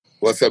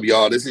What's up,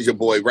 y'all? This is your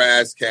boy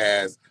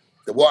Razkaz,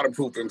 the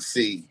Waterproof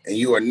MC, and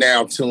you are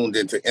now tuned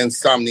into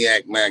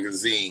Insomniac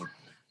Magazine.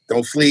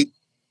 Don't sleep.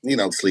 You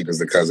know, sleep is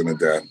the cousin of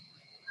death.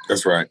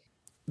 That's right.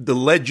 The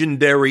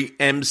legendary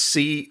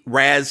MC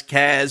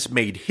Razkaz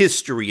made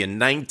history in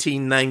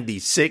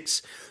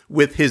 1996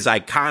 with his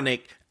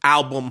iconic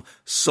album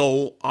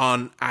Soul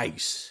on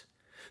Ice.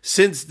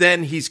 Since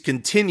then, he's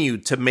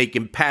continued to make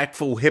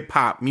impactful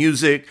hip-hop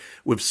music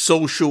with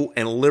social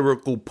and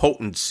lyrical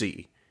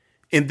potency.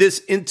 In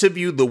this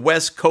interview, the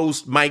West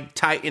Coast Mike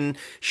Titan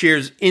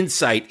shares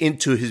insight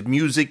into his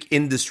music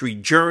industry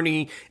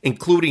journey,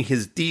 including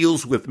his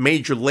deals with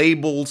major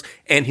labels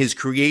and his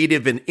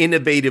creative and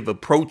innovative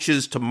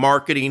approaches to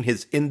marketing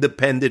his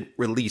independent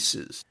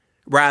releases.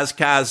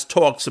 Razkaz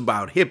talks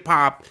about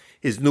hip-hop,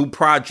 his new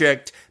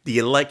project, the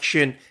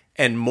election,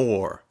 and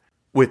more.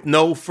 With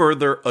no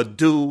further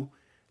ado,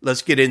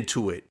 let's get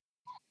into it.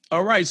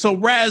 All right, so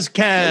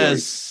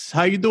Razkaz,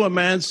 how you doing,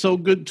 man? So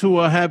good to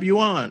have you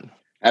on.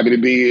 Happy to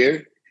be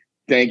here.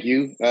 Thank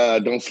you.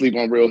 Don't sleep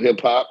on real hip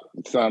hop.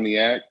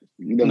 Insomniac.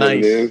 You know what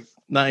it is.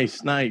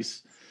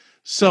 Nice.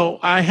 So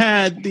I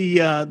had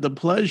the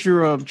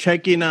pleasure of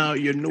checking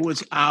out your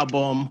newest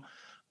album,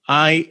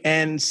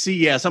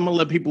 INCS. I'm gonna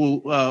let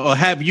people or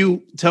have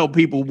you tell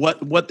people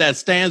what that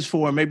stands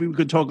for. Maybe we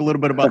could talk a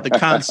little bit about the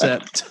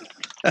concept.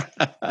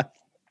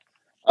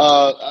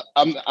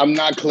 I'm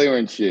not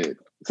clearing shit.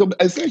 So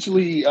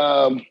essentially,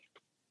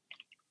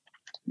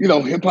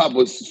 hip hop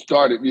was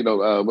started,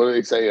 what do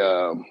they say?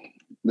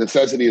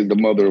 Necessity is the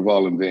mother of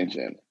all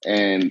invention.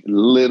 And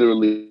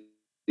literally,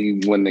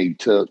 when they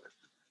took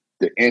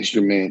the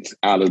instruments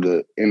out of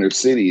the inner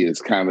city, is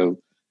kind of,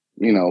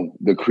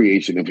 the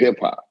creation of hip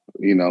hop.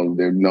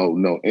 There's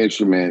no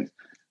instruments.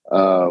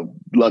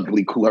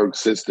 Luckily, Kool Herc's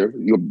sister,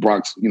 you're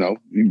Bronx, you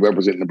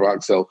represent the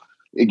Bronx. So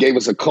it gave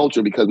us a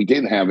culture because we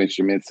didn't have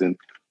instruments. And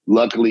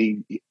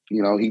luckily,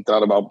 he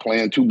thought about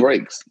playing two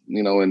breaks,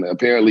 and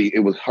apparently it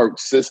was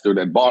Herc's sister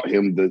that bought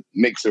him the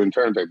mixer and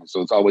turntable. So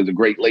it's always a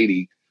great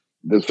lady,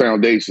 the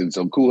foundation.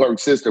 So Kool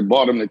Herc's sister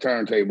bought him the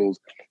turntables.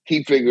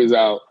 He figures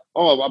out,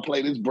 if I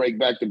play this break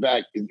back to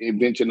back, is the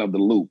invention of the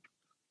loop.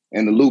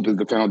 And the loop is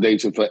the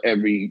foundation for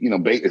every,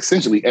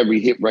 essentially every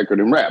hit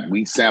record in rap.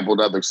 We sampled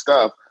other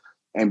stuff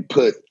and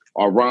put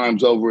our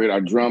rhymes over it,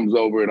 our drums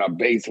over it, our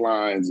bass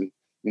lines.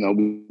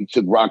 We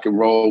took rock and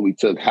roll, we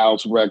took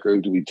house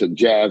records, we took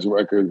jazz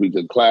records, we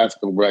took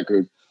classical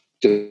records,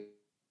 took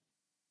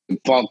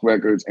funk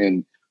records,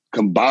 and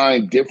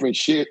combined different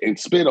shit and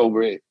spit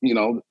over it,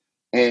 and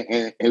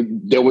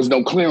there was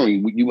no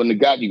clearing. You wouldn't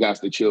have got You Got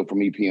to Chill from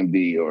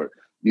EPMD or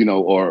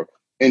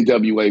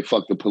NWA,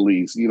 Fuck the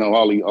Police,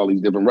 all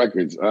these different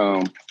records.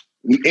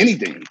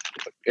 Anything.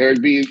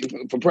 Eric B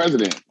for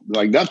president,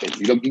 like nothing.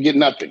 You get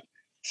nothing.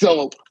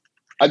 So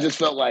I just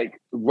felt like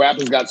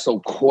rappers got so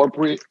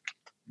corporate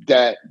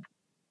that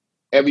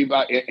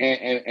everybody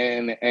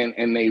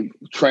and they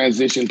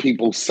transition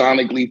people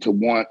sonically to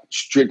want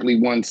strictly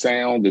one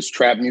sound, this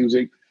trap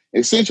music,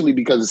 essentially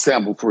because it's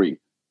sample free.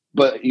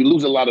 But you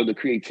lose a lot of the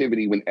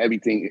creativity when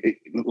everything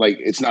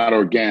it's not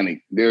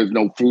organic. There's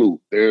no flute.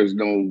 There's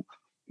no,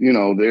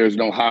 there's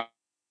no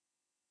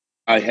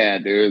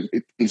hi-hat. There's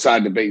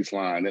inside the bass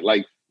line.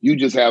 You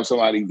just have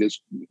somebody this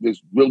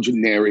real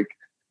generic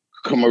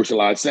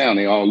commercialized sound.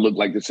 They all look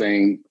like the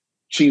same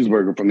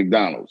cheeseburger from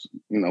McDonald's,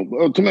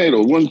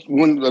 tomato, one,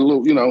 a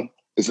little,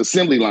 it's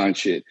assembly line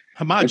shit.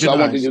 Homogenized. So I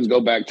want to just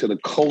go back to the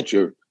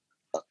culture.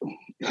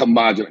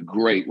 Homogenized,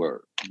 great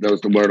word. That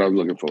was the word I was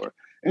looking for.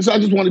 And so I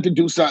just wanted to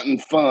do something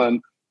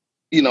fun,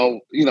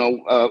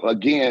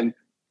 again,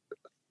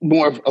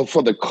 more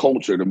for the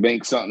culture, to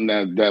make something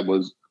that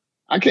was,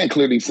 I can't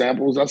clear these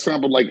samples. I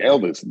sampled like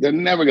Elvis. They're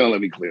never going to let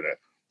me clear that.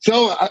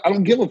 So I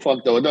don't give a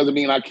fuck, though. It doesn't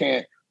mean I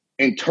can't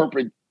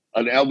interpret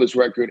an Elvis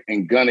record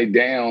and gun it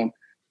down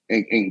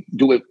and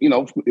do it,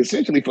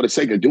 essentially for the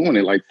sake of doing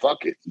it. Like,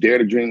 fuck it. Dare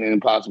to dream the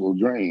impossible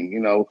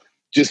dream,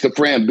 just a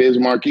friend, Biz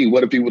Markie.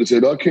 What if he would have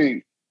said, I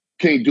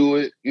can't do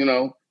it,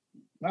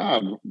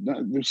 Nah,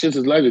 this shit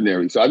is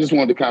legendary. So I just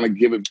wanted to kind of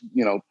give it,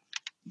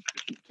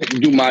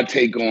 do my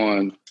take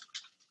on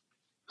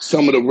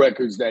some of the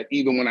records that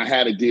even when I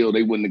had a deal,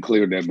 they wouldn't have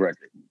cleared that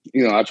record.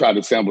 I tried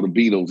to sample the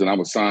Beatles and I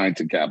was signed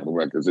to Capitol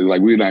Records. They're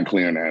like, we're not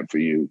clearing that for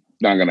you.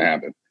 Not going to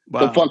happen.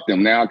 Wow. So fuck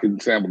them. Now I can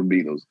sample the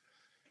Beatles.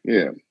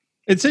 Yeah.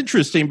 It's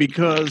interesting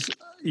because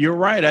you're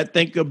right. I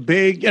think a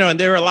big, and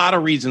there are a lot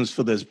of reasons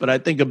for this, but I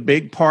think a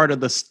big part of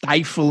the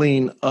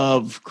stifling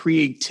of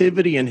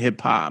creativity in hip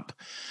hop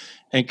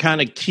and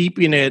kind of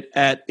keeping it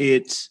at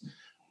its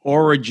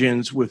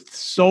origins with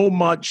so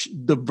much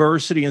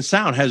diversity and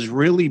sound has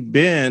really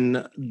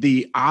been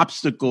the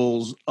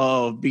obstacles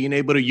of being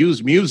able to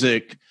use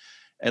music,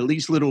 at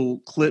least little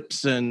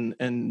clips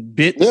and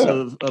bits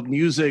of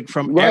music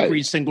from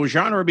every single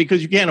genre,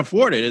 because you can't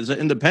afford it as an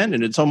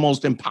independent. It's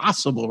almost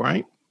impossible,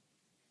 right?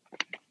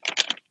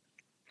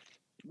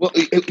 Well,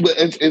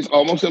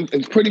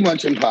 it's pretty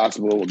much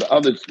impossible. The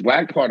other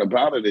black part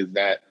about it is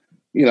that,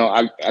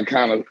 I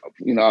kind of,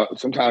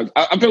 sometimes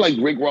I feel like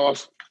Rick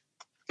Ross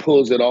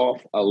pulls it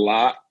off a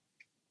lot.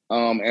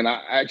 And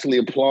I actually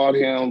applaud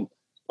him.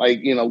 Like,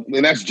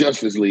 and that's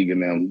Justice League in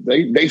them.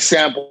 They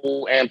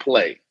sample and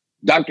play.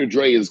 Dr.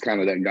 Dre is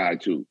kind of that guy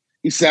too.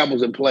 He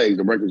samples and plays.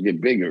 The records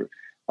get bigger.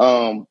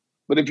 But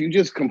if you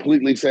just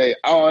completely say,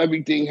 oh,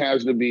 everything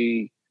has to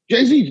be,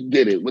 Jay-Z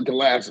did it with the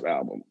last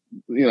album.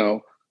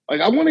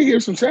 Like, I want to hear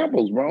some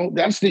samples, bro.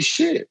 That's the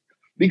shit.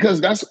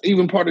 Because that's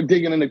even part of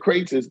digging in the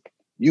crates is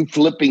you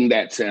flipping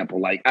that sample.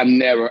 Like, I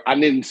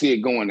didn't see it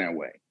going that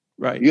way.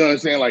 Right. You know what I'm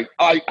saying? Like,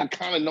 I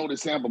kind of know the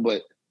sample,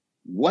 but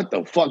what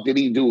the fuck did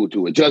he do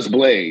to it? Just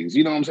Blaze.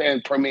 You know what I'm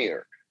saying?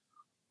 Premiere.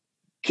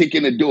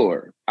 Kicking the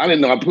door. I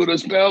didn't know I put a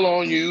spell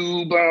on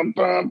you. Bum,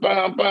 bum,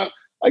 bum, bum.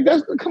 Like,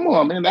 come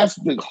on, man. That's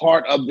the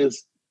heart of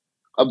this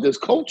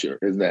culture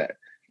is that.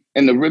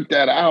 And to rip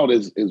that out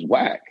is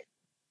whack.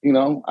 And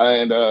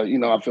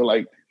I feel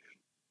like,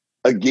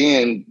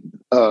 again,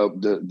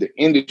 the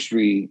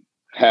industry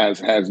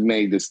has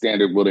made the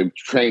standard where they've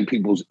trained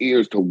people's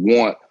ears to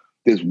want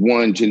this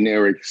one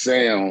generic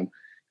sound,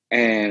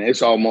 and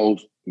it's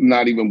almost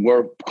not even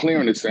worth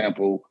clearing the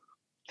sample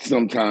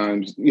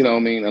sometimes,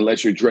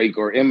 unless you're Drake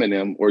or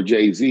Eminem or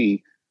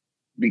Jay-Z,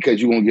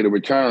 because you won't get a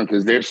return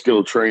because they're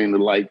still trained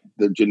to like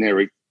the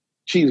generic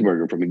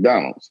cheeseburger from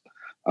McDonald's.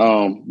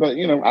 But,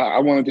 I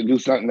wanted to do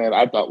something that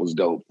I thought was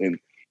dope and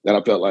that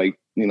I felt like,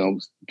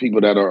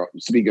 people that are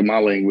speaking my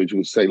language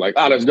would say like,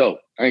 oh, that's dope.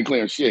 I ain't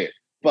clearing shit.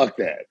 Fuck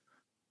that.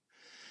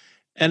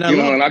 And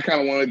and I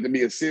kind of wanted it to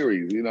be a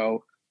series,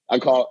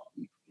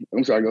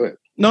 I'm sorry, go ahead.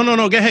 No,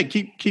 go ahead.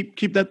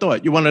 Keep that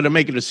thought. You wanted to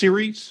make it a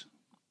series?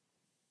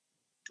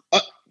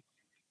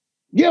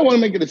 Yeah, I want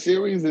to make it a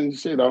series and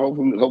shit. I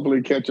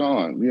hopefully catch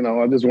on.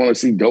 I just want to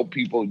see dope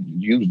people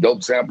use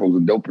dope samples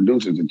and dope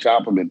producers and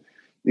chop them and,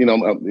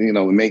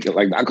 make it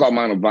like I call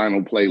mine a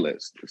vinyl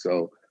playlist.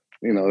 So,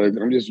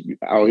 I'm just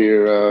out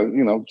here,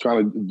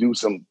 trying to do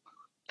some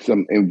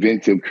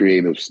inventive,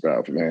 creative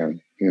stuff, man.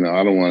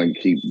 I don't want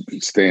to keep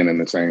staying in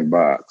the same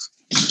box.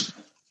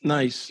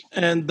 Nice.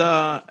 And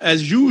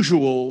as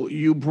usual,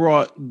 you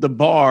brought the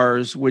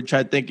bars, which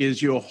I think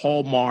is your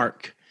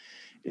hallmark.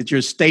 It's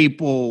your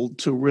staple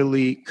to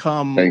really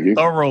come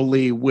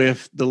thoroughly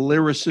with the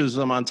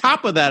lyricism. On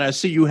top of that, I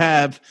see you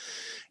have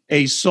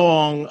a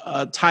song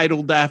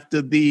titled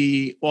after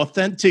the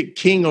authentic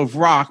king of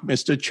rock,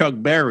 Mr. Chuck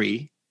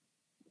Berry.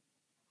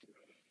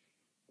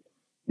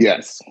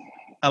 Yes.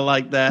 I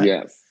like that.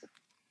 Yes.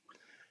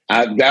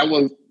 That's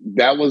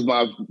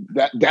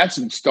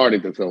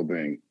started this whole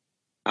thing.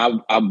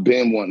 I've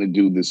been wanting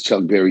to do this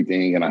Chuck Berry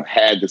thing, and I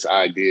had this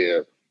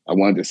idea. I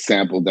wanted to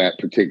sample that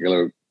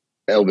particular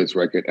Elvis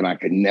record, and I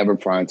could never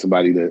find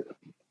somebody to,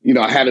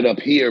 I had it up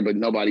here, but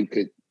nobody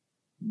could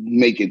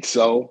make it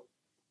so.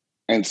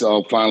 And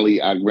so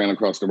finally I ran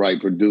across the right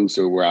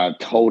producer where I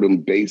told him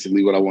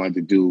basically what I wanted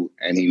to do,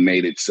 and he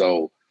made it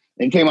so,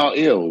 and came out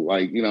ill.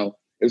 Like,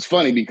 it's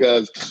funny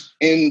because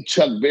in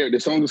Chuck Berry, the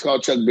song is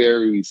called Chuck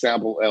Berry, we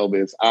sample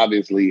Elvis.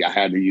 Obviously I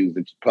had to use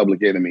the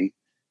Public Enemy.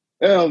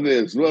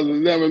 Elvis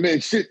never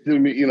meant shit to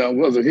me,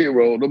 was a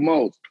hero the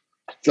most.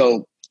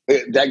 So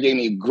that gave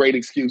me a great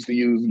excuse to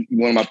use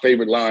one of my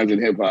favorite lines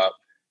in hip hop.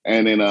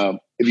 And then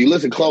if you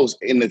listen close,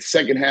 in the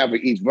second half of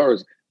each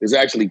verse, there's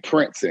actually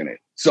Prince in it.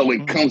 So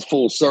it comes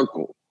full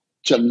circle.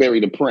 Chuck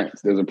Berry to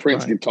Prince. There's a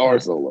Prince guitar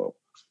solo.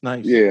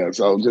 Nice. Yeah.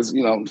 So just,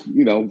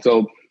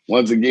 so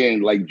once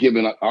again, like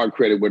giving our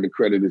credit where the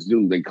credit is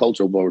due, we get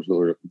culture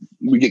vultured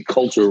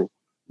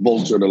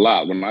a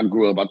lot. When I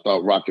grew up, I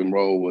thought rock and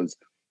roll was,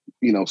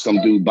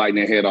 some dude biting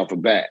their head off a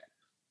bat.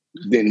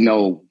 Didn't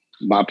know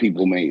my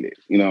people made it.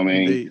 You know what I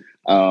mean? Indeed.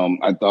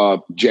 I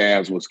thought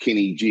jazz was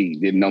Kenny G.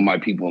 Didn't know my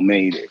people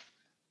made it.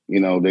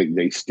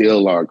 They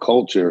steal our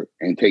culture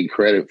and take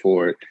credit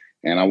for it,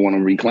 and I want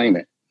to reclaim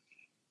it.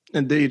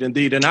 Indeed.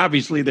 And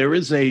obviously there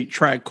is a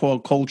track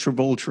called Culture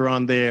Vulture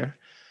on there.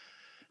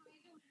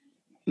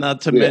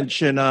 Not to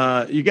mention,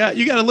 you got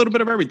a little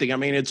bit of everything. I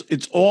mean,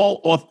 it's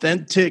all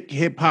authentic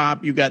hip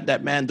hop. You got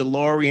that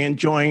Mandalorian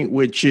joint,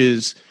 which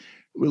is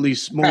really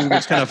smooth.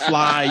 It's kind of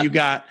fly.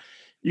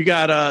 You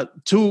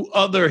got two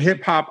other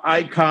hip hop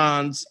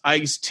icons,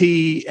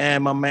 Ice-T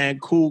and my man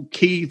Kool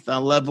Keith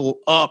on Level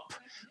Up,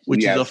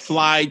 which is a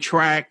fly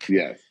track.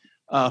 Yes.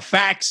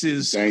 Fax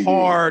is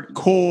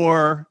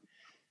hardcore,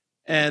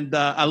 and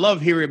I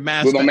love hearing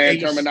Master With my man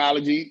Ace.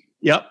 Terminology.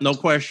 Yep, no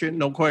question.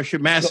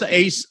 Master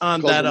Ace on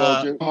that.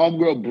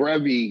 Homegirl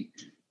Brevi,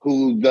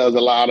 who does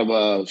a lot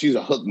of, she's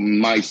a hook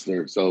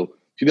meister. So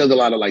she does a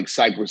lot of like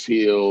Cypress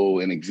Hill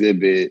and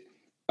Exhibit.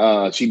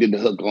 She did the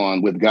hook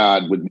on With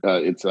God,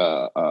 it's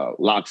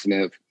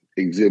Locksmith,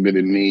 Exhibit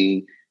and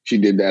Me. She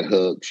did that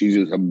hook. She's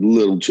just a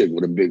little chick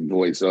with a big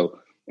voice. So,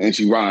 and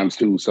she rhymes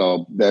too.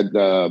 So that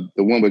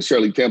the one with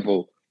Shirley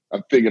Temple,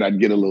 I figured I'd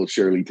get a little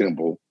Shirley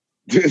Temple,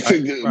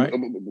 right.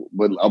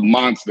 But a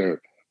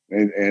monster.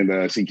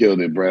 And she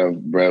killed it.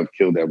 Brev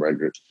killed that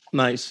record.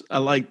 Nice. I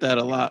like that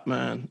a lot,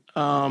 man.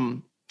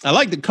 I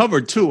like the cover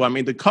too. I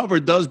mean, the cover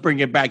does bring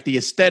it back. The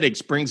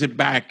aesthetics brings it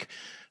back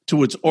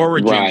to its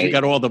origins. Right. You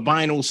got all the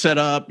vinyl set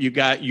up. You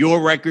got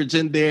your records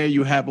in there.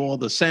 You have all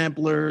the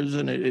samplers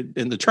and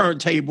the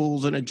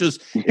turntables, and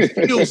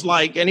it feels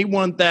like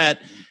anyone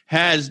that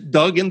has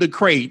dug in the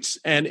crates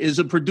and is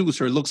a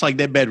producer, it looks like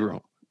their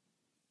bedroom.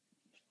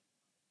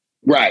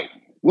 Right.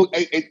 Well,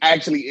 it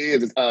actually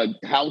is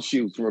House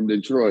Shoes from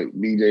Detroit,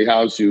 DJ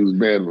House Shoes'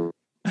 bedroom.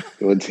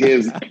 So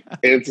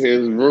it's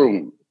his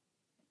room.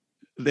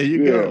 There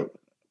you go.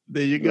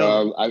 There you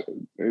go.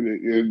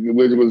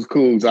 Which was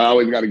cool. So I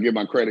always got to give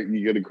my credit.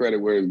 You get the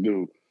credit where it's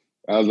due.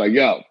 I was like,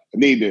 yo, I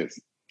need this.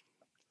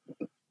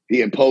 He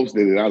had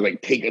posted it. I was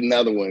like, take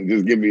another one.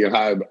 Just give me a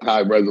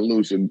high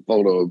resolution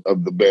photo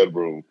of the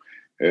bedroom.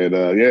 And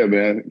yeah,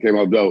 man, it came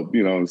out dope.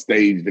 You know,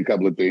 staged a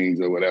couple of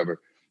things or whatever.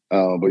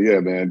 But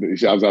yeah, man,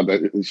 shouts out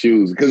the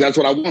shoes because that's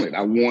what I wanted.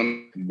 I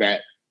wanted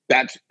that.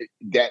 That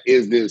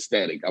is the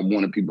aesthetic. I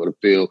wanted people to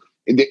feel.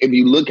 If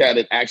you look at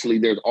it, actually,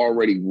 there's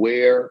already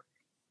wear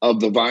of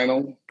the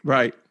vinyl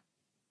right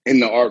in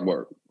the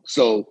artwork.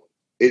 So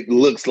it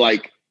looks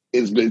like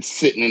it's been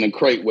sitting in a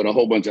crate with a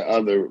whole bunch of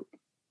other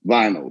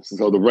vinyls.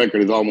 So the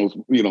record is almost,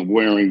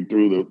 wearing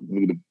through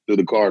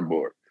the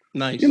cardboard.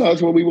 Nice.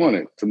 That's what we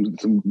wanted.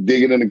 Some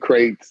digging in the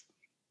crates,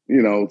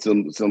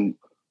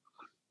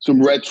 some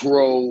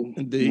retro,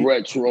 Indeed.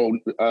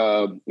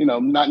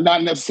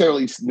 not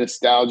necessarily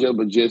nostalgia,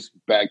 but just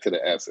back to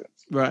the essence.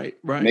 Right.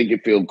 Make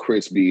it feel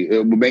crispy.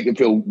 Make it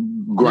feel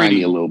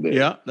grimy a little bit.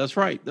 Yeah, that's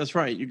right.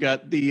 You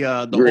got the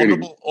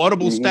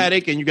audible mm-hmm.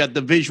 static, and you got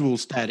the visual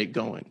static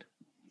going.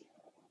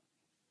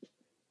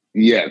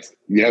 Yes,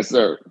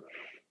 sir.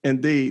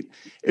 Indeed.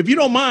 If you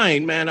don't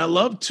mind, man, I'd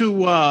love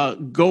to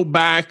go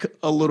back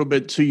a little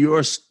bit to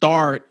your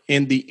start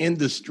in the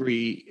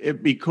industry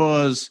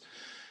because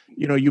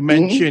you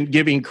mentioned mm-hmm.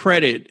 giving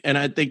credit, and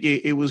I think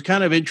it was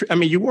kind of interesting. I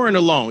mean, you weren't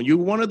alone. You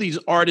were one of these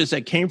artists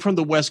that came from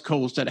the West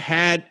Coast that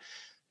had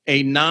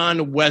a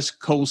non-West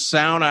Coast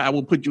sound. I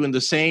will put you in the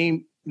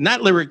same,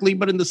 not lyrically,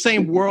 but in the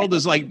same world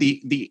as like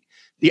the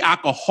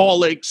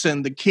Alcoholics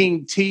and the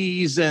King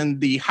Tees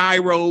and the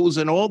Hyros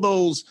and all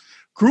those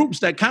groups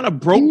that kind of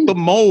broke the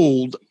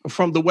mold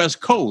from the West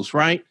Coast,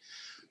 right?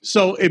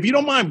 So if you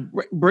don't mind,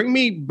 bring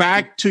me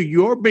back to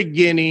your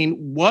beginning.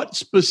 What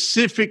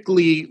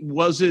specifically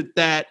was it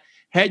that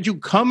had you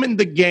come in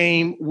the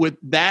game with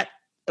that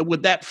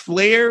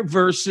flair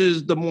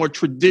versus the more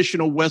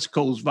traditional West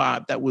Coast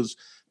vibe that was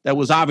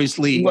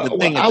obviously the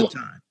thing at the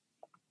time?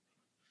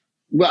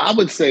 Well, I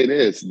would say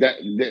this,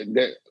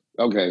 that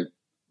okay.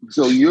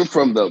 So you're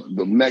from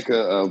the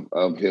mecca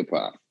of hip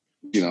hop,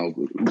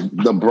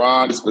 the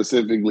Bronx,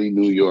 specifically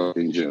New York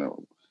in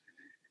general.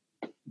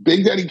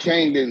 Big Daddy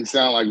Kane didn't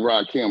sound like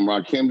Rakim.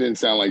 Rakim didn't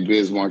sound like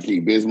Biz Markie.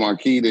 Biz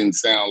Markie didn't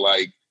sound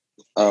like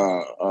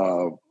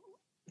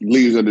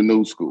Leaders of the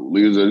New School.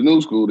 Leaders of the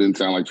New School didn't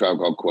sound like Tribe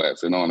Called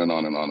Quest, and on and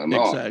on and on and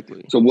on.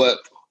 Exactly. So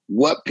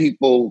what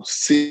people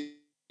seem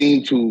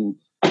to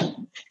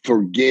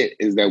forget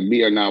is that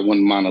we are not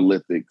one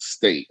monolithic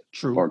state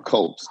or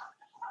coast.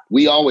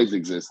 We always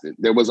existed.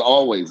 There was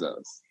always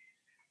us.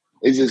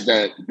 It's just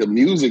that the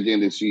music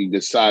industry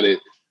decided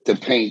to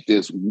paint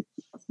this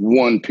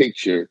one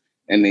picture,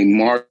 and they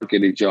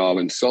marketed y'all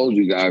and sold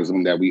you guys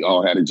that we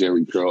all had a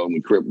Jerry curl and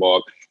we crip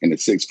walk and a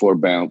 6'4"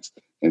 bounce,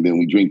 and then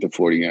we drink the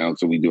 40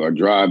 ounce and we do our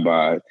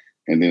drive-by,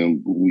 and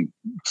then we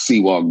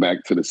walk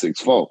back to the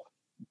 6'4".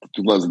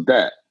 It wasn't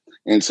that.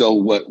 And so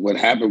what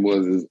happened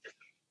was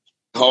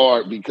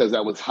hard because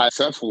that was high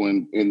successful,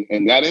 and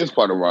that is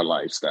part of our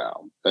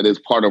lifestyle. That is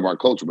part of our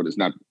culture, but it's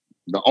not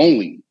the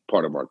only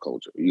part of our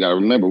culture. You got to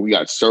remember, we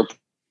got surfer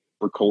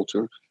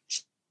culture,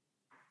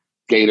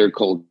 skater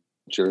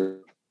culture,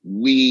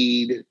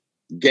 weed,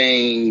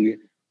 gang,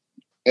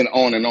 and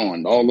on and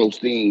on. All those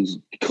things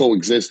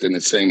coexist in the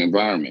same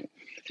environment.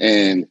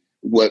 And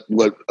what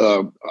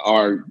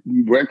our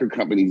record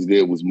companies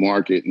did was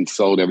market and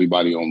sold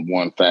everybody on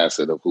one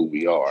facet of who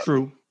we are.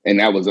 True. And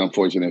that was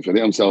unfortunate for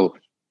them. So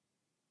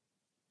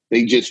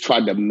they just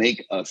tried to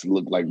make us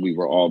look like we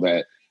were all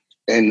that.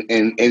 And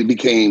it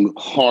became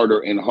harder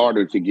and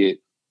harder to get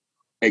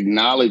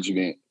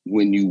acknowledgement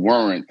when you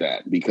weren't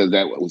that, because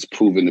that was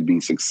proven to be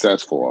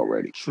successful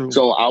already. True.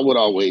 So I would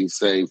always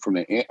say from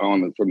the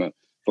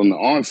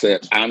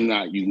onset, I'm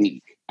not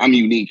unique. I'm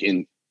unique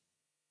in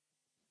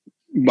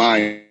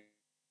my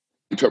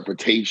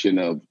interpretation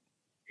of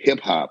hip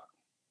hop,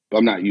 but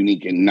I'm not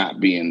unique in not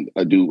being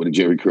a dude with a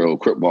Jerry curl,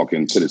 crip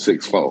walking to the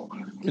 6'4".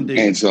 Indeed.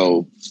 And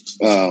so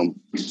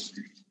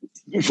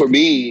for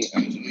me,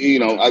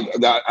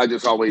 I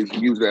just always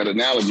use that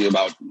analogy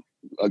about,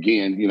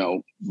 again,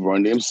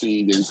 Run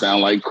DMC didn't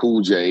sound like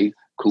Cool J.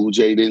 Cool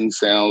J didn't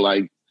sound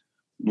like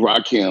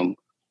Rakim.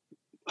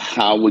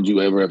 How would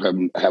you ever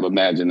have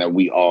imagined that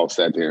we all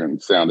sat there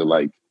and sounded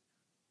like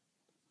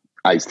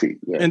Ice-T?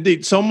 Yeah.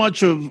 Indeed. So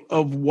much of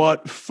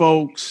what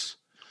folks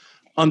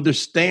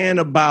understand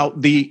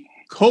about the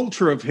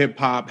culture of hip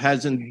hop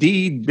has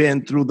indeed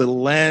been through the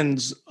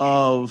lens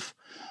of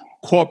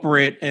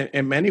corporate, and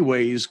in many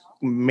ways,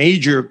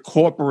 major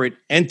corporate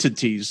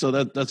entities. So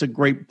that's a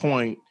great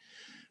point.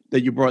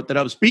 that you brought that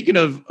up. Speaking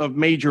of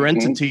major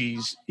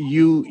entities,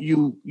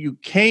 you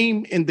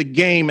came in the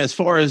game as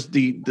far as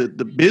the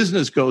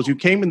business goes. You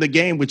came in the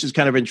game, which is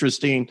kind of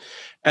interesting,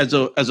 as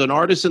an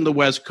artist in the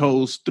West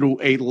Coast through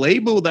a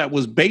label that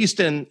was based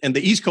in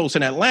the East Coast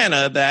in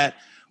Atlanta. That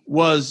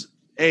was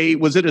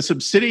it a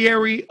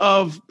subsidiary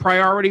of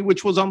Priority,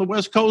 which was on the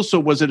West Coast,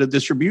 or was it a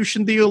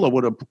distribution deal, or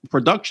what a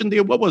production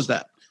deal? What was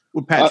that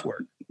with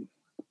Patchwork?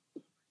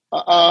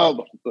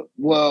 Well,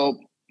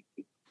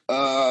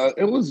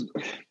 it was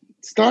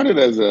started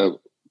as a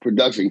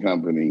production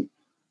company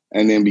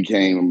and then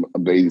became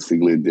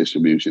basically a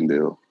distribution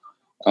deal.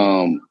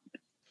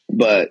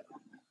 But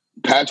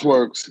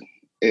Patchworks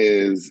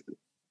is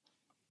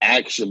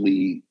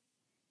actually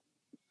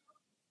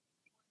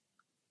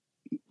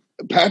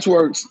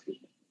Patchworks.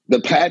 The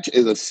Patch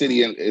is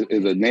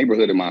is a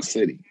neighborhood in my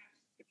city,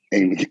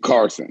 in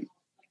Carson.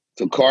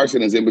 So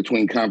Carson is in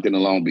between Compton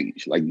and Long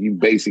Beach. Like, you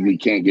basically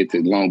can't get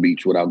to Long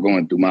Beach without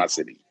going through my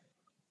city.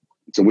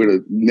 So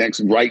we're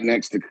right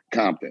next to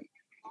Compton.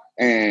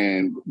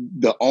 And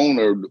the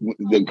owner,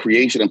 the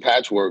creation of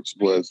Patchworks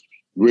was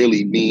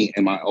really me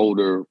and my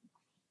older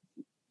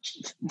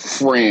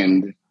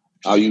friend,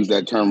 I'll use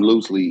that term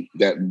loosely,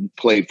 that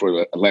played for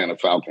the Atlanta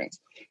Falcons.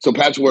 So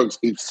Patchworks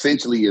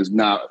essentially is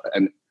not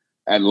an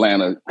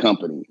Atlanta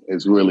company.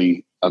 It's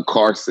really a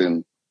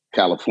Carson,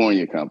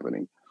 California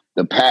company.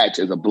 The Patch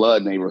is a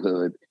blood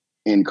neighborhood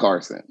in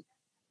Carson.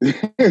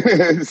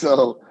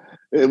 So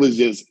it was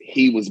just,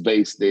 he was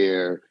based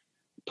there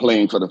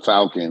playing for the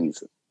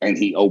Falcons, and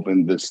he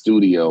opened the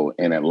studio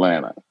in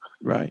Atlanta.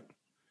 Right.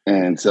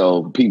 And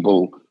so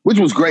people, which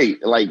was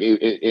great, like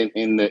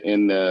in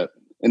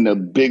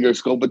the bigger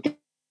scope of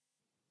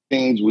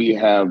things, we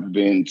have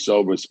been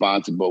so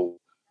responsible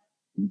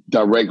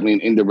directly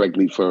and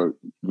indirectly for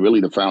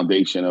really the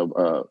foundation of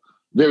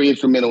very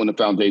instrumental in the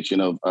foundation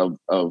of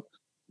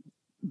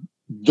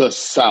the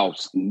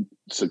South's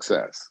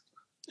success.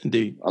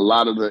 Indeed. A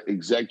lot of the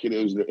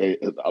executives,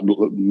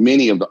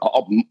 many of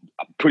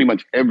pretty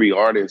much every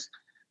artist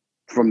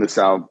from the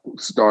South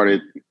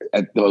started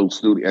at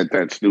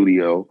that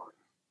studio.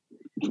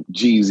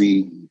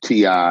 Jeezy,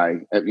 T.I.,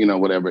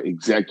 whatever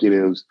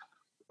executives,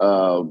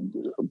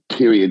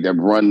 period, that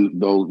run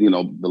those,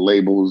 the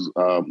labels.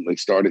 They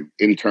started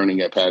interning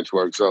at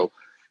Patchwork. So,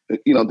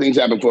 things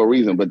happen for a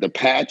reason. But the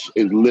Patch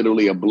is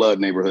literally a blood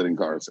neighborhood in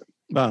Carson.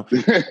 Wow.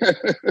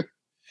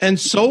 And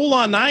Soul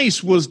on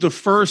Ice was the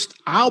first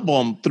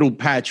album through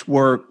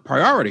Patchwork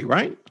Priority,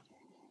 right?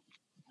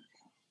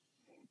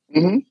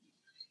 Mm-hmm.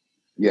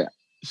 Yeah.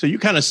 So you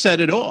kind of set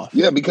it off.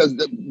 Yeah, because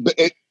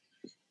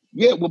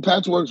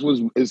Patchworks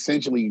was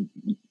essentially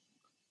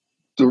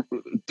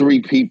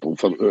three people.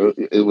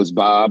 It was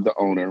Bob, the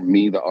owner,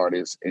 me, the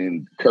artist,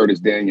 and Curtis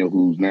Daniel,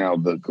 who's now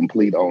the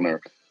complete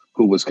owner,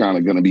 who was kind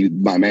of going to be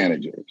my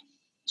manager.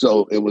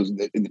 So it was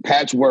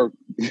Patchwork.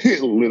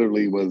 It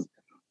literally was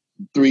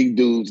three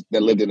dudes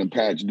that lived in a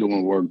patch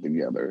doing work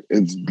together.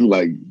 It's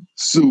like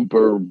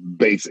super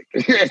basic.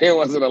 There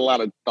wasn't a lot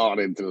of thought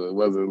into it. It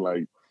wasn't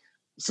like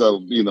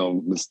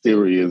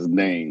mysterious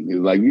name.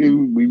 It's like,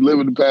 we live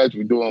in the patch,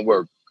 we're doing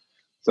work.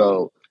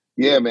 So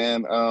yeah,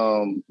 man.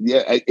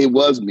 It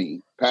was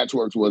me.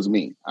 Patchworks was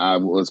me. I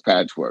was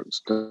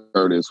Patchworks.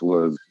 Curtis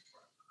was,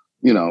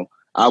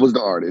 I was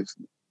the artist.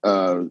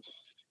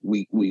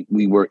 We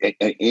were an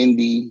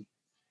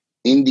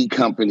indie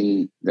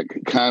company, that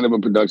kind of a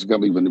production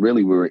company, but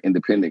really we were an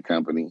independent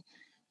company.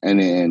 And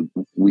then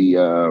we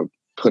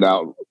put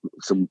out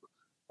some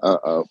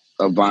a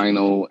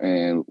vinyl,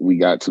 and we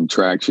got some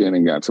traction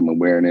and got some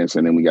awareness,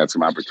 and then we got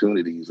some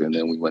opportunities, and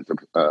then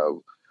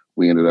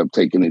we ended up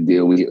taking a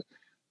deal. We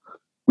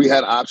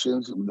had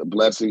options. The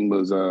blessing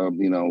was,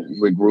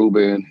 Rick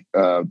Rubin.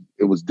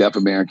 It was Deaf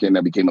American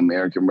that became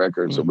American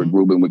Records. So Rick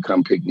Rubin would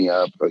come pick me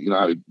up. I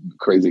had a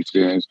crazy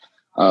experience.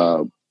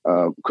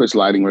 Chris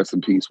Lighting, rest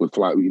in peace, would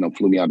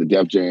flew me out to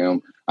Def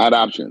Jam. I had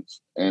options,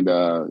 and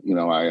I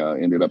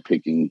ended up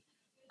picking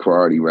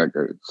Priority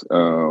Records,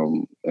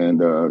 and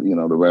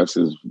the rest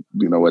is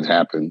what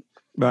happened.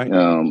 Right.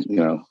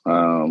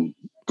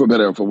 For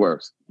better or for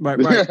worse. Right.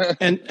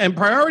 And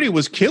Priority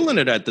was killing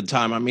it at the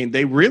time. I mean,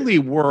 they really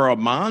were a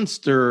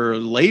monster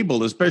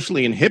label,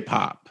 especially in hip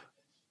hop.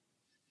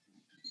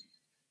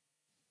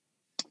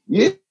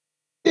 Yeah,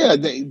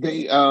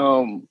 they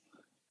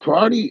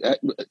Priority.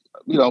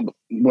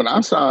 When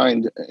I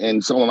signed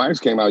and Soul on Ice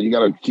came out, you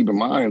got to keep in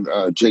mind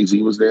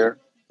Jay-Z was there.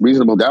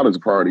 Reasonable Doubt is a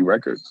Priority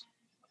Records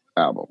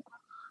album.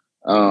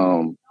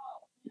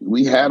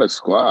 We had a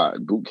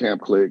squad, Boot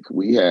Camp Click.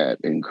 We had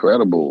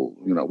incredible,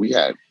 we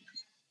had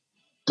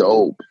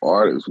dope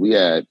artists. We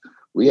had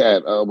We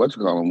had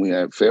We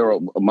had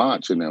Pharaoh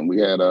Monch in them. We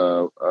had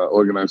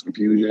Organized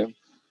Confusion.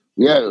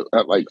 We had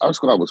our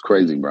squad was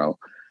crazy, bro.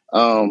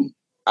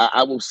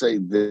 I will say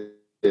this,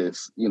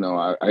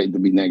 I hate to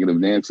be negative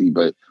Nancy,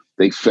 but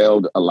they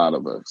failed a lot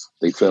of us.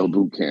 They failed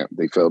Boot Camp.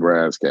 They failed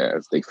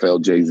Razzcast. They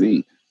failed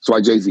Jay-Z. So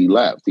why Jay-Z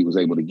left. He was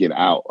able to get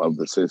out of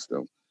the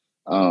system.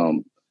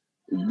 I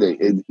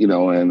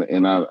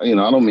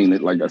don't mean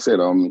it, like I said,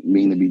 I don't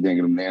mean to be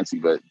negative Nancy,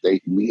 but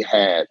we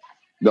had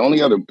The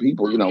only other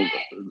people,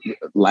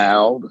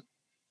 Loud,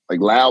 like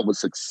Loud was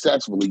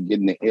successfully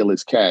getting the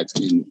illest cats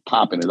and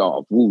popping it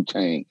off.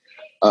 Wu-Tang,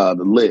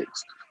 the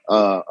Licks,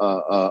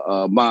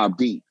 Mobb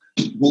Deep,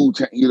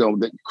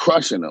 Wu-Tang,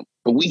 crushing them.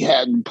 But we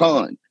had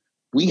Pun.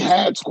 We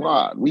had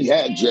Squad. We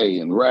had Jay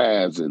and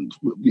Raz and,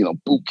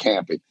 Boot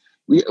Camping.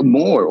 We had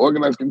more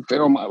Organized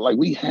Pharaoh. Like,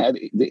 we had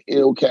the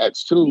ill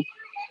cats too.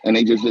 And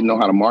they just didn't know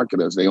how to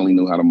market us. They only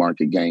knew how to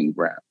market gang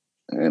rap.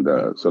 And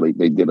so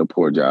they did a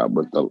poor job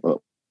with a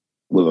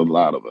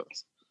lot of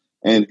us.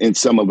 And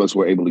some of us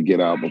were able to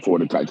get out before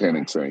the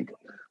Titanic sank.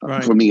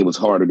 Right. For me, it was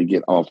harder to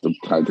get off the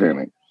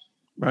Titanic.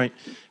 Right.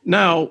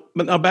 Now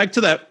back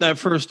to that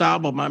first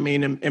album. I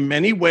mean, in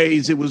many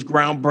ways, it was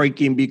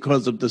groundbreaking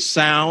because of the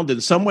sound.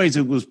 In some ways,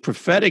 it was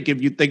prophetic.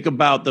 If you think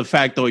about the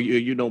fact, or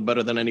you know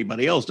better than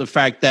anybody else, the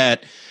fact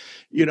that,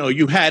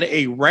 you had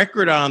a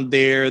record on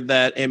there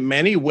that in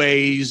many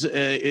ways,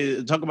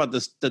 talk about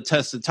the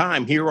test of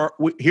time.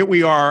 Here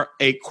we are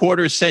a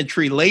quarter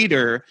century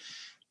later,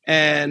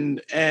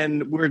 and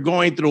we're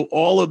going through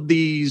all of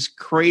these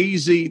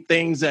crazy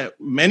things that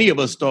many of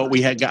us thought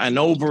we had gotten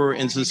over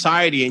in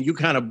society, and you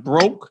kind of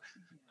broke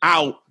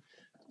out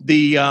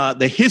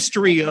the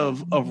history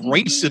of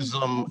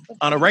racism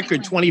on a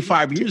record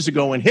 25 years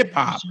ago in hip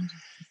hop.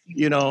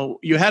 You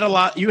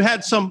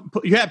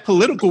had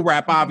political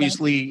rap,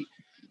 obviously,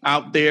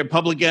 out there,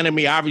 Public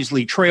Enemy,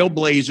 obviously,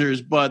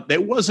 Trailblazers, but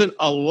there wasn't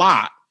a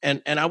lot.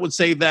 And I would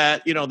say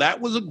that,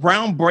 that was a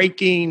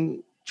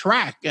groundbreaking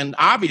track and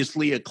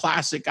obviously a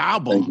classic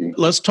album.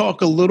 Let's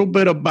talk a little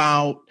bit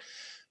about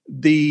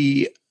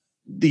the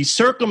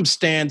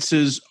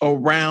circumstances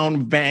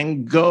around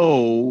Van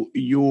Gogh,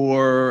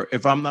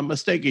 if I'm not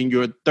mistaken,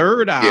 your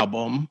third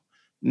album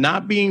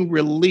not being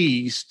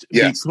released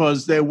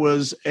because there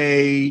was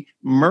a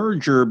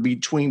merger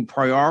between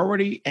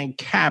Priority and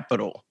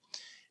Capitol.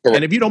 Correct.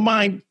 And if you don't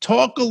mind,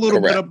 talk a little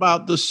bit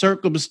about the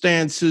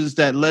circumstances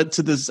that led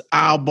to this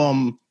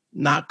album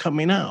not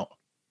coming out.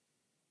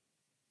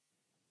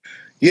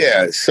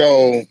 Yeah,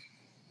 so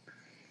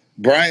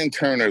Brian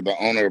Turner, the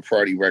owner of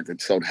Party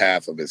Records, sold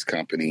half of his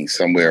company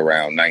somewhere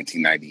around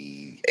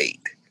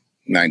 1998,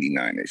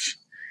 99-ish.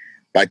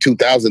 By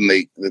 2000,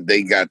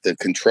 they got the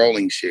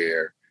controlling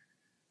share,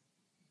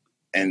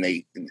 and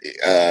they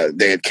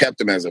had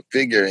kept him as a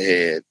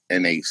figurehead,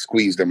 and they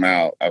squeezed him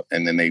out,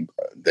 and then they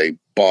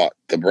bought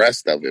the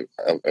rest of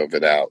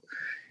it out,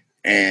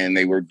 and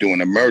they were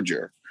doing a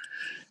merger.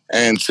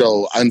 And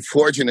so,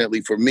 unfortunately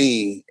for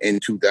me,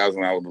 in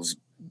 2000, I was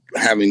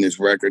having this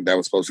record that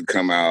was supposed to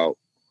come out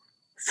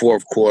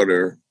fourth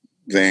quarter,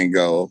 Van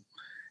Gogh.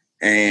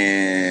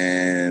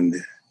 And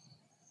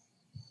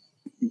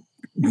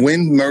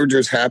when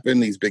mergers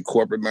happen, these big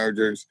corporate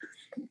mergers,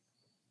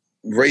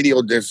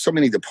 radio, there's so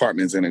many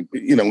departments in it,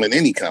 in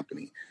any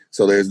company.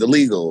 So there's the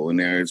legal, and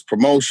there's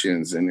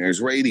promotions, and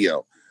there's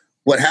radio.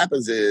 What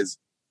happens is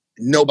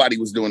nobody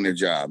was doing their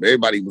job.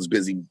 Everybody was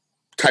busy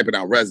typing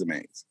out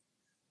resumes.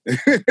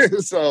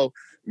 So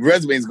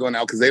resumes going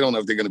out because they don't know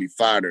if they're going to be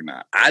fired or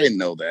not. I didn't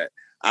know that.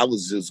 I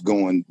was just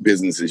going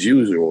business as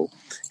usual.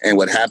 And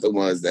what happened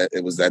was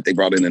that they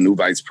brought in a new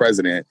vice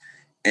president,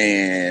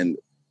 and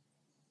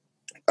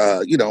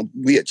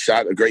we had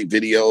shot a great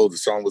video. The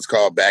song was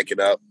called "Back It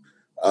Up."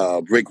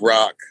 Rick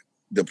Rock,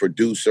 the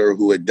producer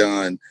who had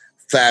done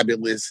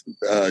Fabulous,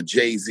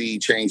 Jay-Z,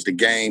 Changed the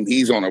Game.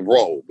 He's on a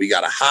roll. We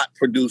got a hot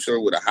producer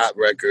with a hot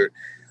record.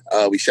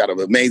 We shot an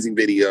amazing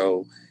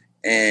video.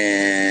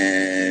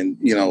 And,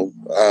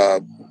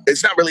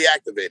 it's not really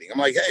activating. I'm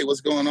like, hey, what's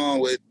going on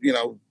with,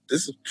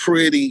 this is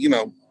pretty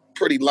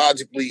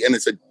logically, and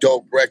it's a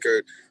dope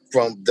record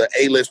from the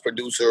A-list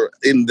producer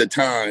in the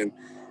time.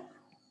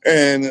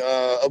 And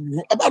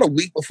about a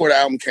week before the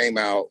album came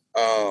out,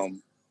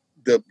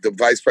 the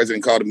vice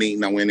president called a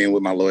meeting. I went in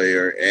with my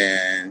lawyer,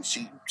 and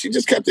she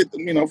just kept it,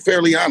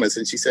 fairly honest.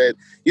 And she said,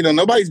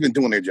 nobody's been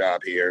doing their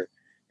job here.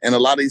 And a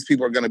lot of these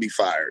people are going to be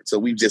fired. So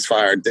we've just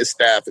fired this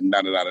staff and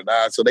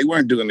da-da-da-da-da. So they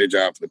weren't doing their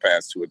job for the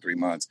past 2 or 3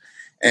 months.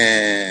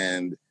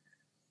 And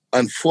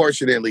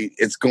unfortunately,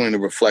 it's going to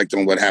reflect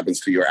on what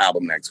happens to your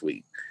album next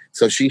week.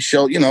 So she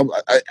showed,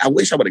 I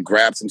wish I would have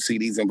grabbed some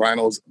CDs and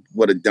vinyls,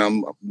 would have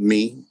done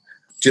me,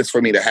 just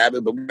for me to have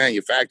it, but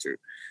manufactured.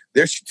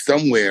 There's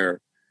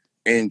somewhere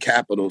in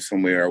Capitol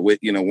somewhere with,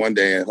 one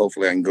day,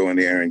 hopefully I can go in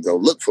there and go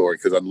look for it,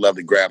 because I'd love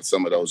to grab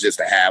some of those just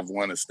to have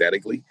one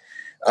aesthetically.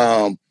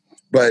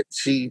 But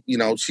she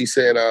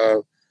said,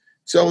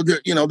 so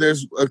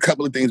there's a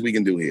couple of things we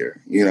can do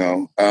here.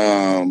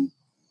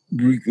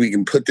 We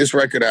can put this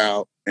record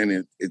out,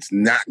 and it's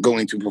not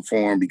going to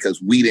perform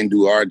because we didn't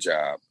do our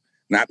job,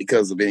 not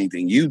because of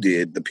anything you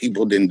did. The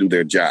people didn't do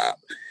their job.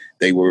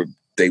 They were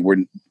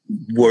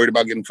worried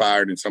about getting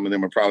fired, and some of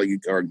them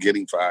are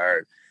getting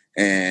fired.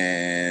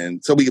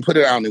 And so we can put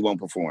it out and it won't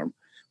perform.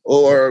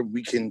 Or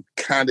we can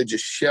kind of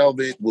just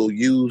shelve it. We'll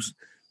use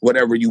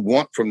whatever you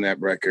want from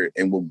that record,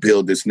 and we'll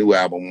build this new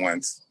album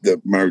once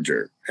the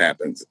merger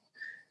happens.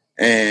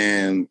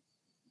 And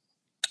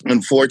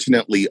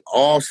unfortunately,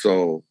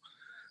 also,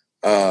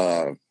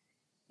 back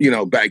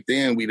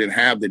then we didn't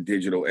have the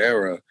digital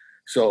era.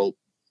 So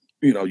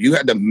you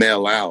had to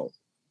mail out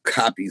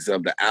copies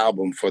of the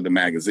album for the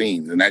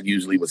magazines, and that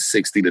usually was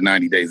 60 to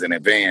 90 days in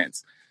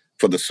advance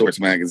for the Source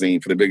magazine,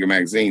 for the bigger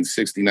magazines,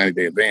 60,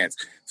 90-day advance.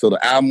 So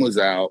the album was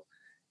out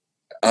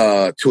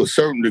to a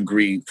certain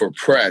degree for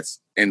press,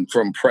 and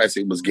from press,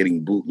 it was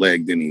getting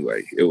bootlegged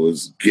anyway. It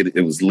was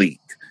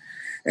leaked.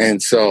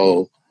 And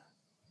so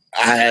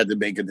I had to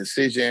make a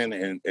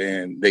decision,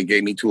 and they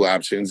gave me two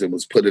options. It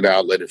was put it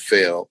out, let it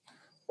fail,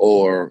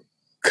 or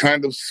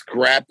kind of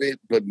scrap it,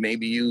 but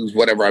maybe use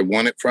whatever I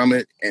wanted from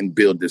it and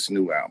build this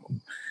new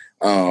album.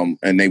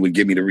 And they would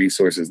give me the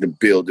resources to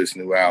build this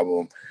new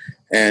album.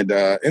 And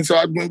so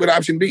I went with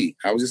option B.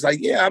 I was just like,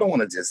 yeah, I don't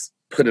want to just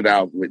put it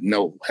out with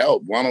no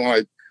help. Why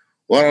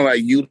don't I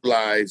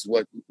utilize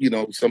what,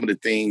 some of the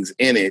things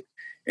in it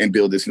and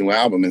build this new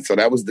album? And so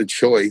that was the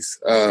choice.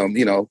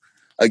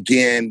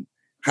 Again,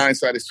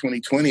 hindsight is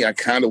 2020. I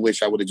kind of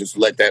wish I would have just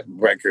let that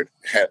record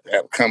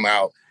have come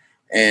out.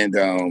 And,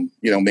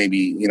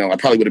 maybe, I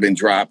probably would have been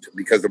dropped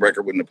because the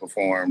record wouldn't have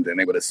performed, and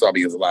they would have saw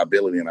me as a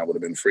liability, and I would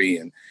have been free.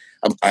 And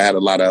I had a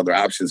lot of other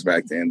options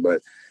back then,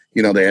 but,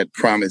 they had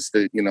promised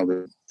that,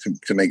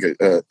 to make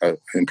a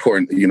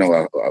important,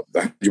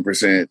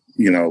 100%,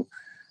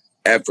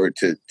 effort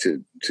to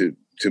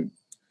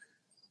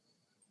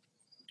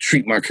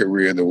treat my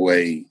career the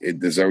way it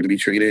deserved to be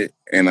treated.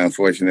 And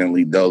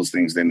unfortunately, those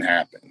things didn't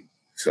happen.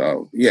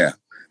 So, yeah,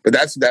 but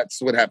that's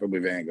what happened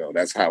with Van Gogh.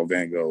 That's how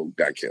Van Gogh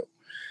got killed.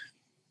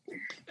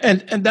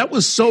 And that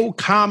was so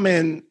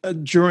common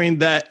during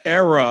that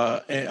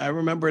era. I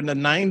remember in the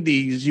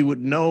 90s, you would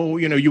know,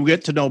 you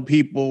get to know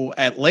people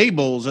at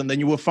labels, and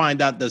then you would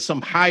find out that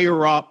some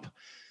higher up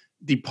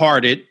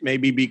departed,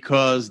 maybe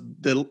because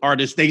the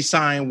artists they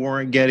signed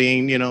weren't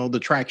getting, the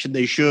traction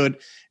they should.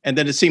 And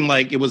then it seemed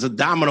like it was a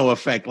domino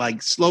effect,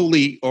 like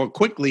slowly or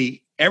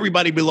quickly,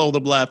 everybody below the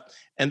left.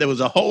 And there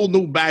was a whole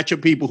new batch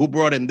of people who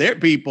brought in their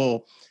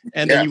people.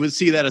 And then you would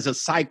see that as a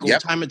cycle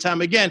time and time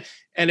again.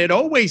 And it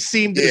always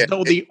seemed as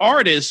though the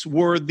artists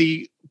were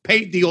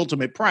paid the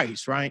ultimate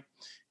price, right?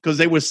 Because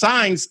they were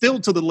signed still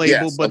to the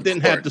label, but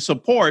didn't have the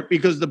support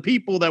because the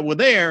people that were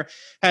there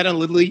had an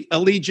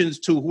allegiance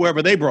to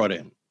whoever they brought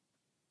in.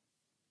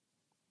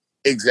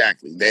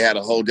 Exactly. They had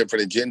a whole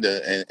different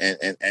agenda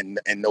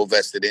and no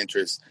vested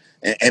interest.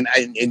 And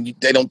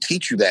they don't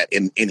teach you that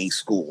in any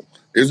school.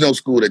 There's no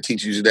school that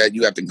teaches you that.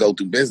 You have to go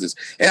through business.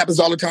 It happens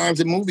all the times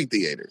in movie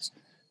theaters.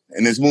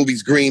 And this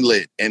movie's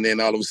greenlit. And then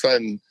all of a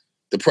sudden,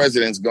 the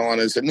president's gone.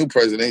 It's a new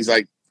president. He's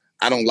like,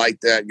 I don't like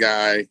that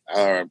guy.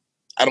 I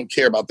don't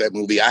care about that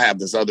movie. I have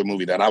this other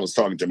movie that I was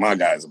talking to my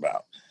guys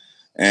about.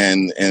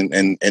 And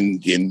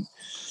a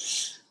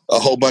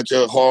whole bunch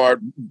of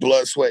hard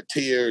blood, sweat,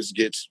 tears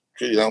gets,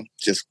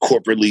 just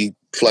corporately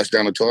flushed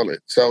down the toilet.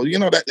 So,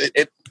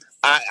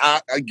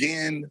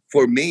 again,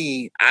 for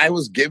me, I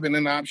was given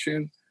an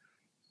option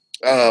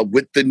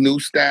with the new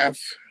staff,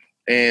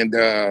 and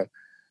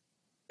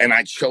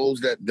I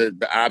chose that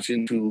the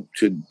option to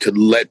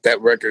let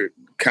that record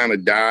kind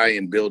of die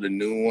and build a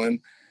new one.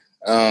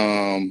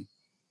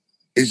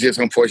 It's just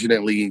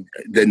unfortunately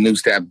the new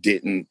staff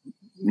didn't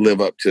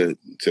live up to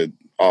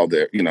all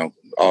their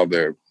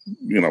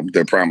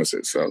their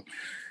promises. So,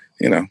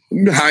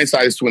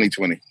 hindsight is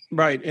 2020.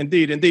 Right,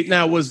 indeed.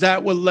 Now, was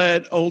that what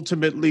led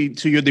ultimately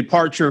to your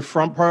departure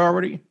from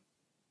Priority?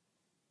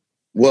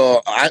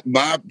 Well,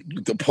 my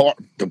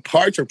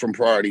departure from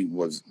Priority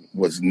was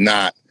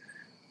not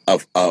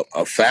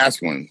a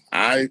fast one.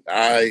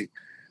 I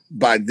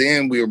by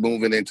then we were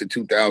moving into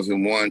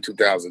 2001,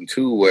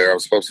 2002, where I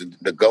was supposed to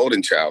the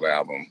Golden Child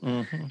album,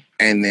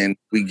 and then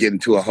we get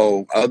into a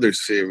whole other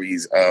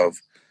series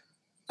of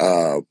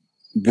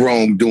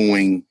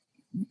wrongdoing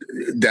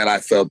that I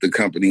felt the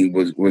company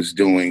was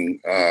doing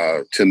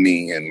to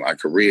me and my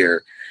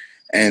career,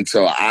 and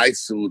so I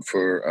sued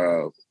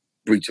for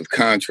breach of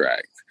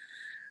contract.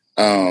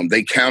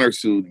 They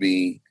countersued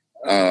me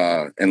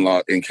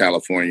in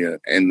California,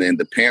 and then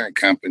the parent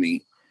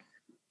company.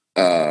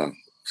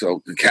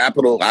 So the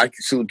Capitol, I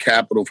sued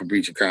Capitol for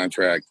breach of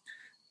contract.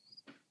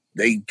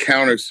 They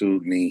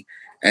countersued me,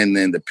 and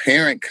then the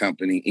parent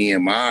company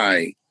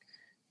EMI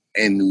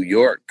in New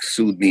York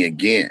sued me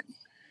again.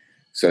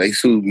 So they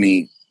sued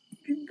me,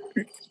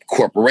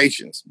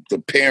 corporations. The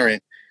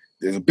parent,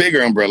 there's a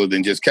bigger umbrella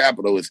than just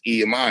Capitol. It's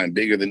EMI, and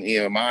bigger than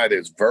EMI,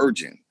 there's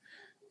Virgin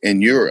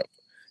in Europe.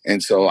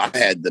 And so I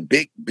had the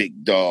big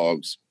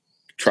dogs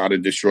try to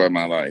destroy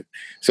my life.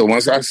 So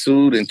once I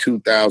sued in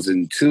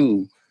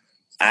 2002,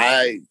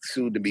 I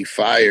sued to be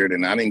fired,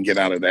 and I didn't get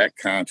out of that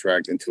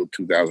contract until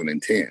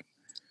 2010.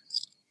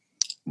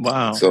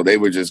 Wow. So they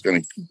were just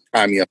going to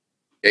tie me up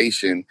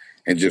and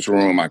just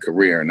ruin my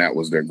career, and that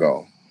was their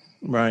goal.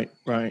 Right.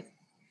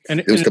 And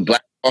it was the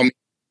black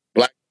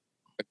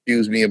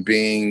accused me of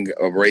being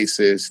a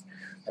racist,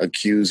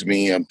 accused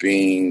me of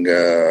being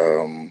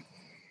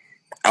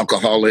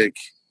alcoholic,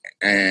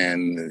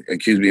 and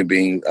accused me of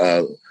being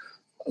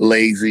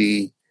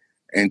lazy,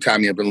 and tie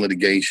me up in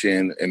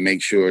litigation and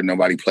make sure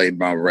nobody played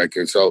my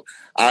record. So,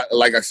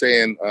 like I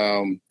say in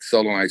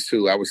Solo on Ice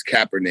 2, I was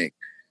Kaepernick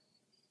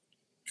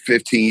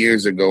 15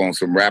 years ago on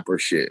some rapper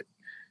shit.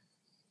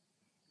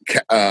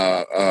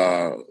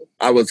 I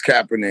was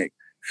Kaepernick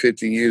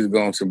 15 years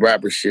ago on some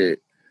rapper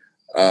shit.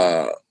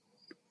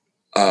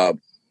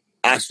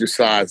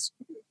 Ostracized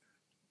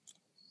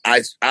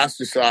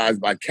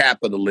by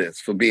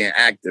capitalists for being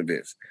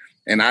activists.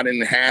 And I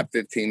didn't have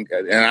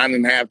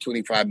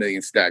 25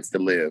 million stacks to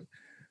live.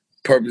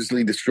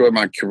 Purposely destroy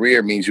my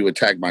career means you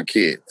attack my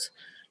kids.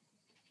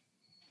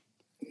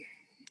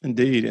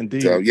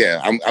 Indeed. So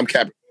yeah, I'm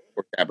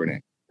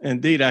Kaepernick.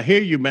 Indeed, I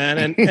hear you,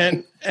 man.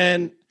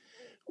 And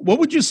what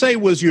would you say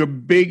was your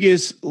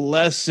biggest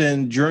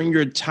lesson during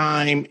your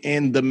time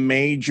in the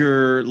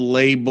major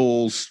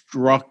label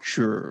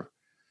structure?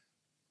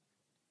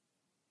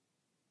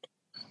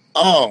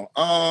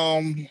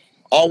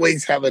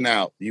 Always have an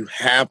out. You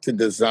have to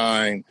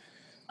design.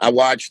 I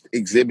watched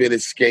Exhibit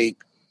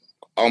Escape,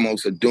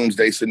 almost a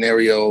doomsday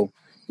scenario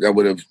that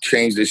would have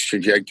changed this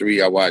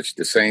trajectory. I watched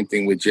the same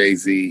thing with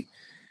Jay-Z.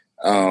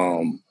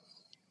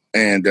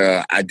 And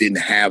I didn't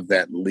have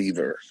that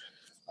lever.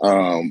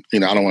 I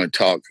don't want to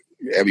talk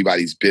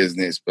everybody's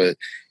business, but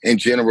in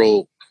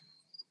general,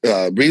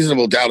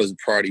 Reasonable Doubt is a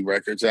Priority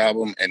Records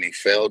album, and they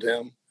failed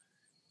him.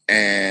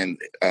 And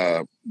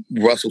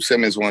Russell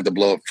Simmons wanted to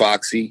blow up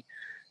Foxy,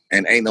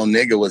 and Ain't No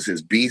Nigga was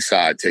his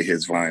B-side to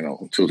his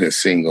vinyl, to his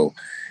single.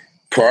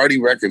 Priority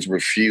Records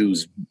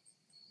refused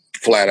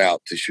flat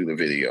out to shoot a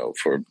video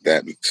for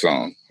that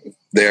song.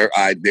 They're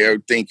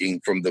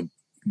thinking from the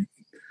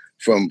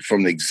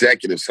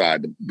executive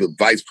side, the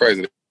vice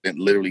president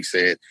literally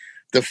said,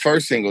 the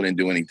first single didn't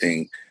do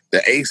anything.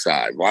 The A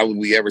side, why would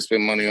we ever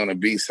spend money on a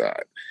B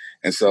side?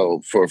 And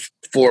so for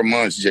 4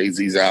 months,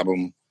 Jay-Z's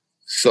album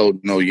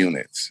sold no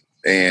units.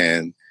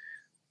 And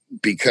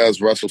because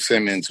Russell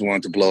Simmons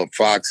wanted to blow up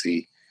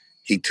Foxy,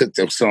 he took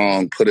the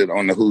song, put it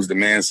on the Who's the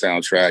Man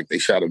soundtrack. They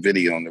shot a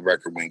video and the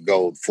record went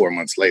gold 4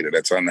 months later.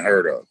 That's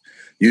unheard of.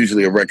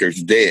 Usually a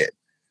record's dead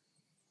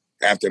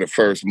after the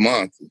first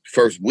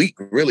week,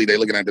 really. They're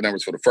looking at the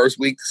numbers for the first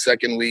week,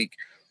 second week,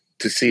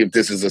 to see if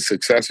this is a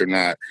success or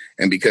not.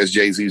 And because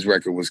Jay-Z's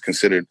record was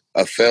considered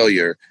a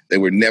failure,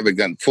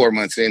 4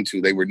 months into,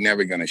 they were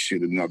never going to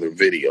shoot another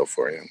video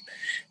for him.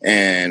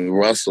 And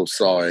Russell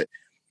saw it,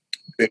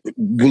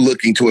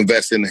 looking to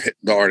invest in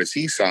the artist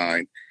he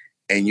signed,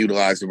 and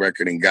utilized the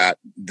record and got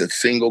the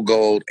single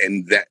gold,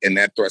 and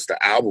that thrust the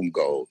album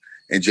gold.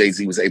 And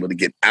Jay-Z was able to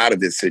get out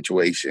of this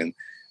situation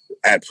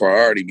at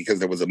Priority because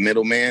there was a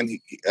middleman.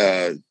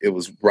 It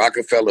was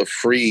Rockefeller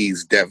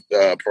Freeze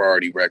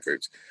Priority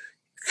Records.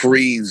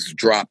 Freeze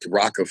dropped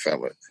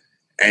Rockefeller,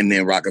 and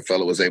then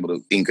Rockefeller was able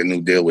to ink a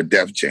new deal with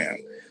Def Jam.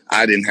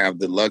 I didn't have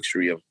the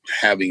luxury of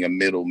having a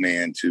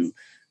middleman to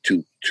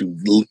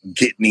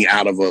get me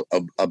out of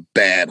a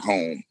bad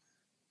home.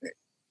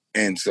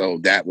 And so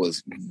that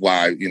was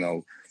why,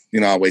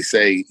 I always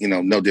say,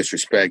 no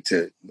disrespect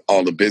to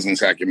all the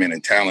business acumen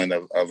and talent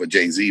of a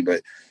Jay-Z,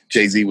 but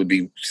Jay-Z would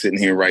be sitting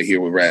here right here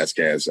with Ras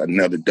Kass,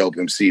 another dope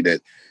MC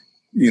that,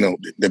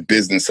 the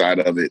business side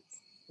of it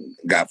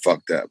got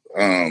fucked up.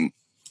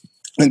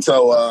 And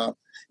so,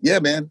 yeah,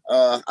 man,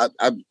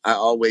 I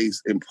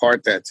always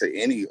impart that to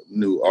any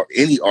new or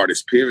any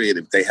artist, period.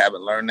 If they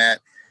haven't learned that,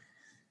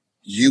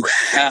 you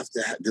have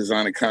to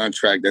design a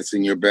contract that's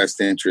in your best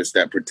interest,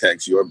 that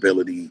protects your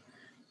ability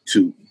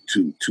to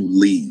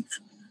leave.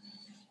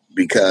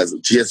 Because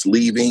just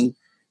leaving,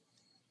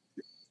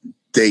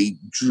 they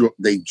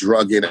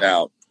drug it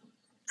out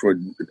for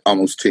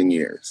almost 10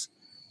 years.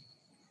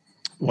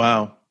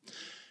 Wow.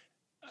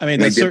 I mean,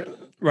 that's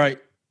right.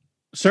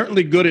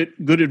 Certainly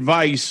good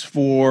advice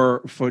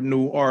for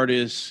new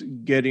artists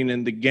getting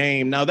in the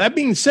game. Now, that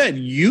being said,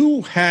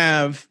 you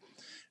have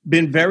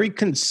been very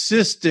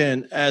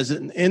consistent as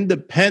an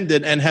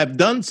independent and have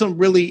done some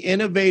really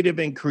innovative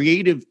and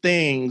creative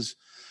things,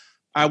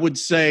 I would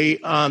say,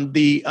 on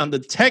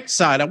the tech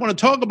side. I want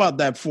to talk about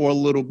that for a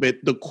little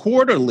bit. The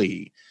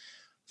Quarterly,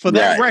 for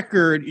that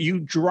record, you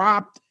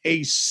dropped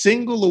a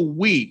single a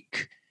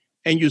week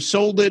and you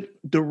sold it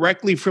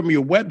directly from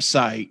your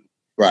website.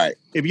 Right.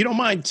 If you don't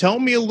mind, tell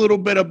me a little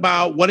bit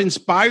about what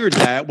inspired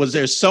that. Was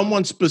there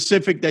someone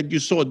specific that you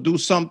saw do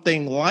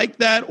something like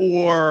that,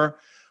 or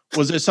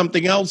was there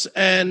something else?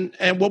 And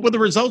what were the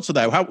results of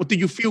that? How did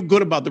you feel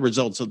good about the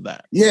results of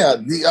that? Yeah,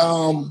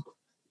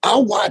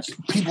 I'll watch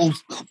people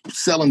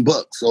selling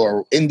books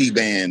or indie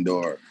band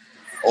or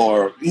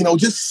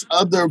just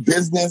other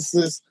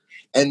businesses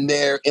and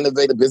their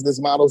innovative business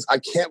models. I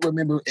can't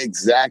remember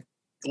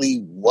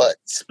exactly what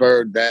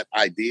spurred that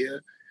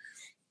idea.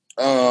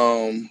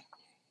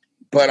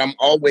 But I'm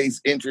always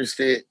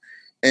interested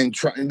in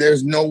trying.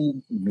 There's no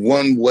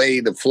one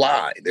way to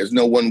fly. There's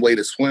no one way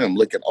to swim.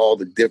 Look at all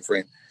the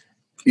different,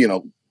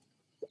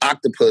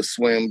 octopus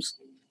swims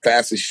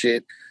fast as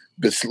shit,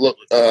 but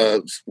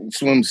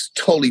swims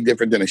totally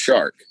different than a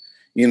shark.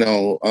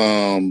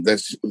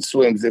 That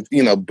swims,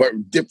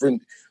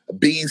 different.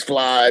 Bees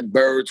fly,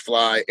 birds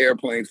fly,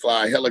 airplanes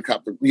fly,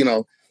 helicopter,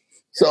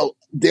 So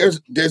there's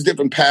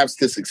different paths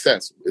to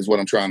success is what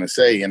I'm trying to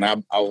say. And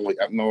I'm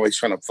always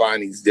trying to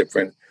find these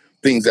different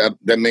things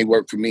that may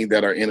work for me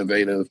that are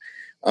innovative.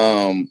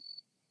 I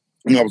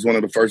was one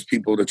of the first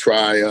people to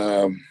try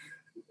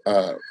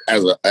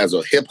as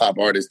a hip hop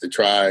artist to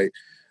try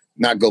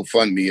not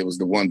GoFundMe. It was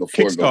the one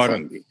before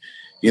Kickstarter. GoFundMe.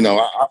 You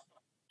know,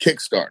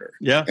 Kickstarter.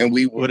 Yeah. And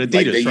we were with Adidas,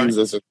 like, they right? use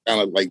us as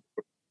kind of like,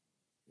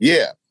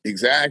 yeah,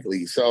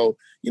 exactly. So,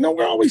 you know,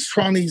 we're always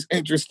trying these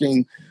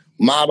interesting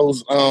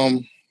models.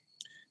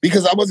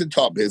 Because I wasn't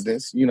taught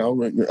business, you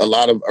know, a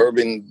lot of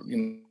urban,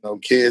 you know,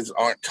 kids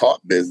aren't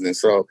taught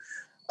business. So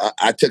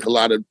I took a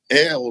lot of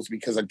L's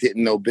because I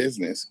didn't know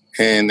business.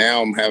 And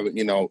now I'm having,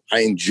 you know,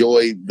 I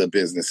enjoy the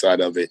business side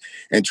of it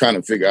and trying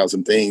to figure out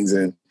some things.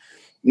 And,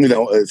 you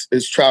know,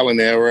 it's trial and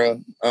error.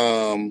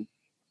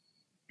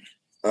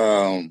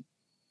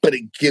 But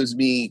it gives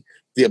me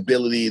the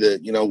ability to,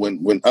 you know,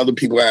 when other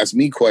people ask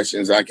me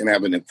questions, I can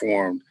have an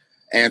informed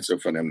answer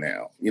for them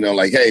now. You know,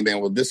 like, hey,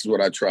 man, well, this is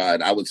what I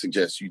tried. I would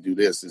suggest you do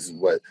this. This is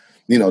what,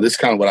 you know, this is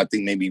kind of what I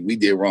think maybe we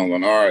did wrong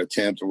on our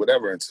attempt or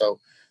whatever. And so,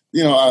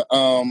 you know,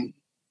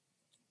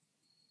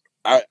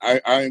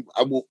 I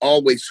will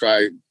always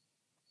try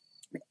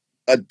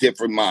a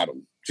different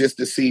model just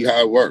to see how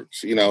it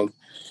works. You know,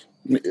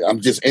 I'm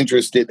just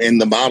interested in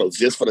the models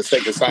just for the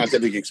sake of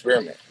scientific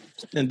experiment.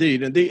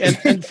 Indeed.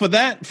 And for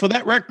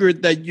that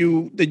record that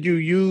you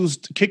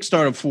used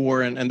Kickstarter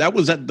for, and that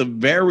was at the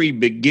very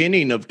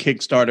beginning of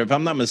Kickstarter. If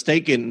I'm not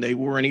mistaken, they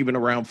weren't even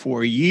around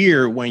for a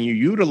year when you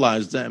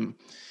utilized them.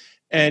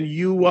 And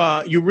you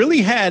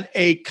really had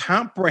a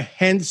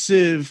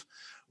comprehensive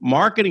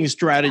marketing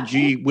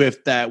strategy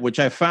with that, which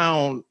I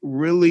found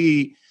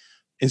really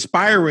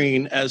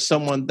inspiring as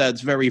someone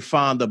that's very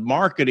fond of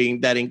marketing,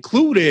 that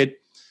included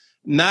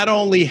not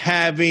only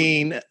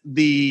having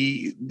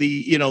the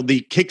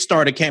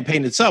Kickstarter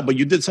campaign itself, but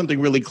you did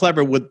something really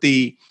clever with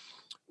the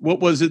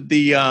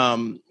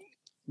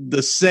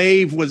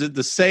save, was it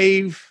the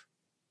save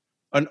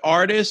an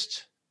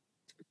artist?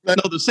 No,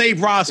 the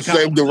Save Ross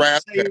Save the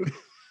Ras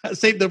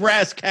Save the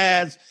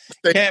Razzcast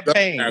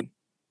campaign.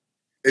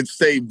 It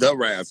saved the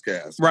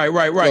Razzcast.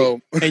 Right.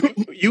 So, and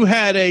you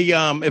had a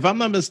if I'm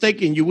not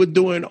mistaken, you were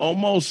doing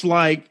almost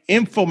like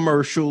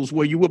infomercials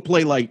where you would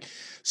play like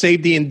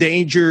save the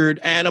endangered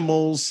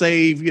animals,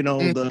 save, you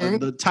know,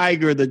 the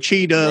tiger, the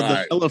cheetah,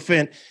 the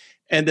elephant,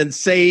 and then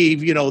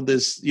save, you know,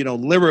 this, you know,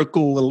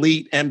 lyrical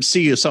elite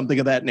MC or something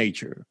of that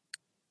nature.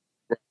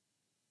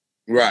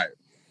 Right.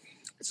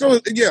 So,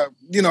 yeah,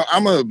 you know,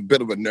 I'm a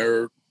bit of a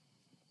nerd.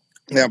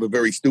 I have a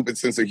very stupid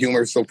sense of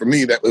humor. So for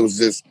me, that it was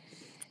just,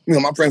 you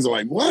know, my friends are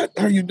like, what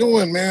are you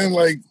doing, man?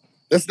 Like,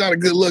 that's not a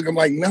good look. I'm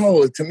like,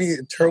 no, to me,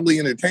 it totally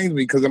entertains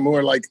me because I'm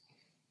more like,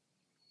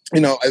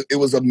 you know, it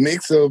was a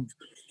mix of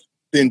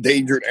the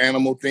endangered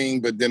animal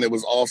thing, but then it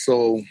was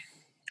also,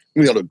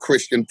 you know, the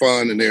Christian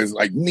fun, and there's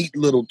like meet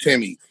little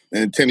Timmy,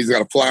 and Timmy's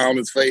got a fly on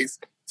his face.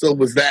 So it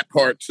was that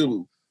part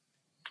too.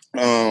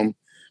 For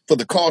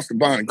the cost of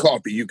buying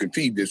coffee, you can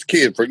feed this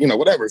kid for, you know,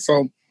 whatever.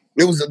 So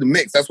it was the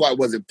mix. That's why it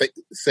wasn't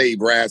Save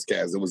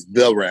Razzcast. It was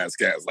the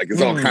Razzcast. Like,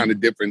 it's all kind of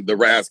different. The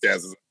Razzcast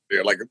is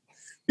there. Like,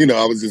 you know,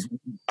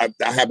 I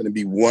happened to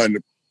be one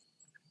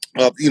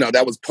of, you know,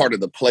 that was part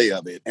of the play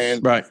of it.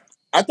 And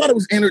I thought it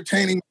was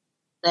entertaining.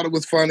 Thought it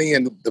was funny,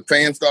 and the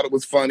fans thought it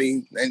was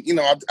funny. And, you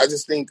know, I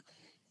just think,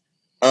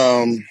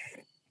 I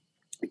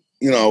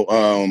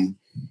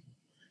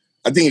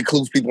think it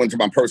clues people into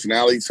my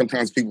personality.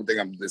 Sometimes people think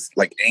I'm this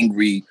like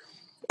angry,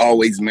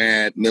 always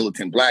mad,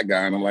 militant black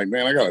guy. And I'm like,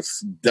 man, I got a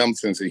dumb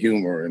sense of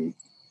humor. And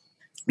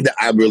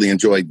I really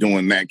enjoyed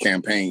doing that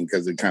campaign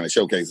because it kind of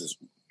showcases,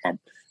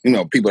 you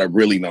know, people that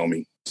really know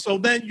me. So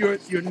then your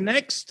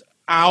next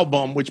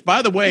album, which,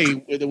 by the way,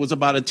 there was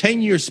about a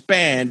 10-year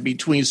span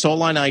between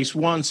Soul on Ice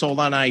 1, Soul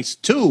on Ice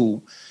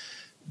 2.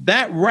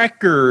 That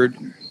record,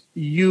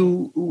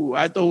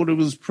 I thought it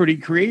was pretty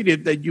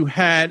creative that you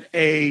had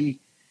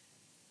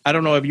I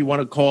don't know if you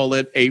want to call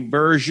it a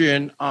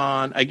version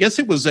on, I guess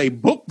it was a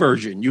book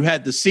version. You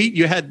had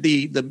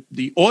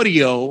the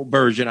audio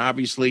version,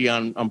 obviously,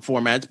 on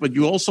formats, but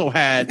you also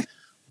had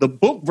the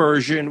book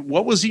version.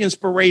 What was the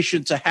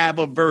inspiration to have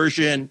a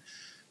version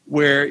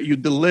where you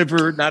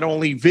delivered not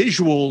only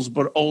visuals,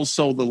 but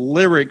also the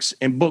lyrics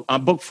on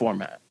book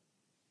format?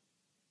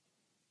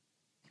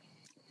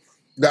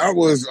 That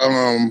was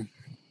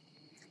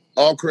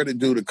all credit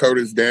due to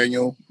Curtis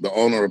Daniel, the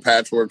owner of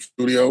Patchwork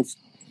Studios,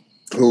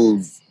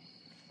 who's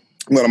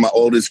one of my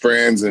oldest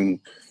friends and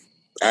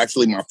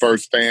actually my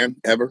first fan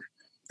ever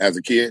as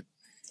a kid.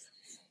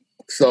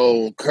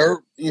 So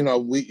Kurt, you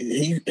know,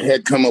 he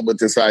had come up with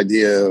this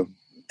idea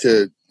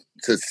to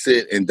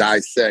sit and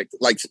dissect,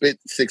 like spit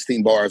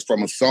 16 bars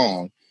from a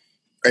song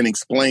and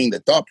explain the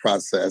thought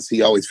process.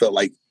 He always felt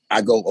like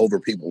I go over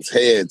people's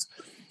heads.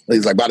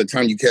 He's like, by the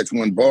time you catch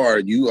one bar,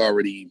 you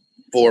already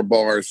 4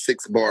 bars,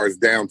 6 bars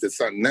down to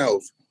something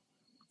else.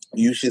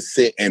 You should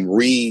sit and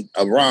read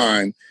a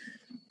rhyme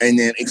and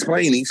then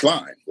explain each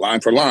line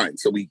for line.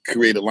 So we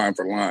created line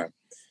for line.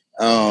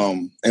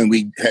 And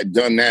we had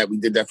done that. We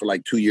did that for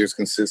like 2 years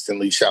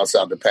consistently. Shouts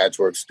out to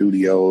Patchwork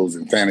Studios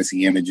and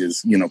Fantasy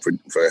Images, you know,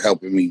 for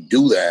helping me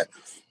do that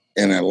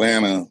in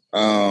Atlanta.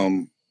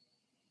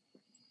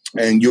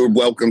 And you're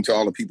welcome to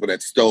all the people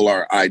that stole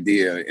our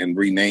idea and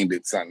renamed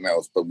it something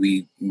else. But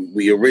we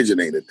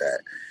originated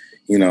that.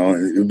 You know,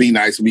 it would be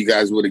nice if you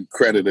guys would have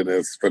credited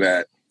us for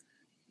that.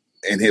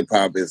 And hip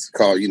hop is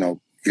called, you know,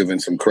 giving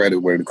some credit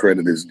where the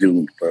credit is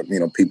due. But, you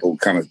know, people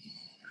kind of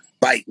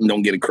bite and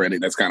don't get a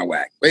credit. That's kind of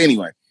whack. But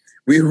anyway,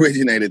 we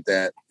originated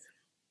that.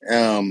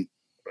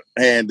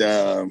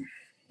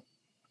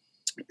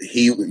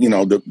 He, you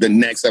know, the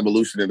next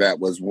evolution of that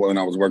was when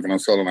I was working on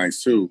Solo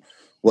Nights 2,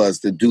 was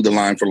to do the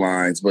line for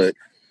lines, but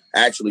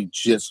actually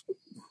just,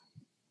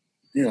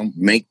 you know,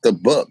 make the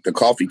book, the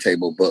coffee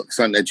table book,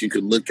 something that you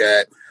could look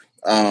at.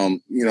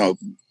 You know,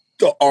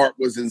 the art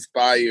was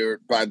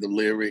inspired by the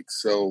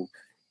lyrics. So,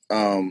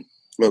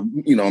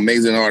 you know,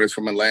 amazing artists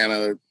from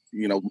Atlanta,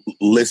 you know,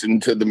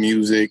 listened to the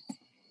music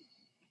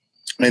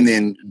and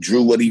then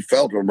drew what he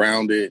felt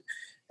around it.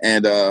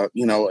 And,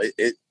 you know,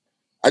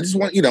 I just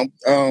want, you know,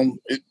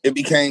 it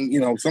became, you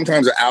know,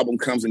 sometimes an album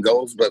comes and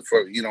goes, but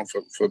for, you know,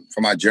 for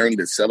my journey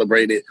to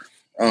celebrate it,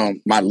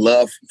 my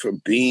love for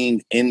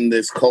being in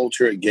this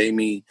culture, it gave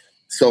me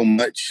so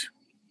much,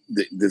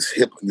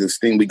 this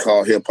thing we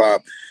call hip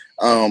hop.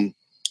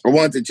 I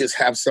wanted to just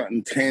have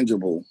something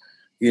tangible,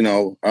 you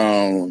know,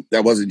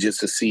 that wasn't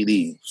just a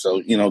CD.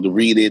 So, you know, to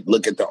read it,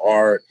 look at the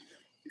art,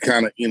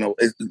 kind of, you know,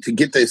 to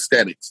get the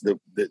aesthetics,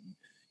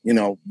 you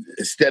know,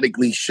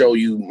 aesthetically show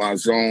you my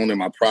zone and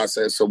my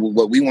process. So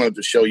what we wanted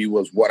to show you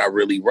was what I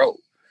really wrote,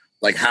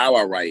 like how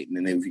I write.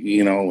 And if,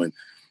 you know, and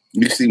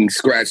you see me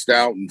scratched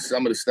out and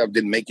some of the stuff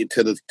didn't make it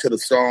to the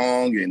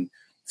song, and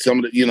some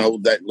of the, you know,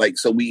 that like,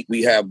 so we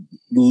have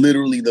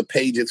literally the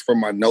pages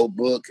from my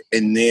notebook,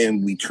 and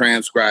then we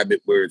transcribe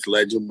it where it's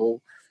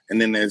legible.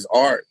 And then there's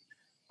art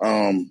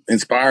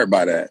inspired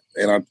by that.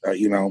 And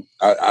you know,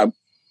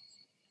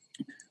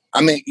 I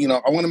mean, you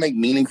know, I want to make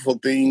meaningful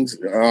things.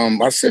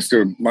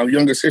 My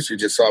younger sister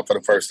just saw it for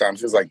the first time.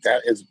 She was like,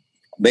 that is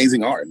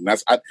amazing art. And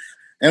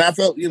I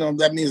felt, you know,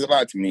 that means a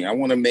lot to me. I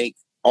want to make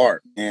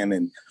art.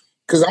 And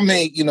because I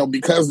may, you know,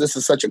 because this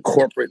is such a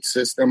corporate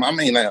system, I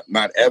may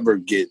not ever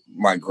get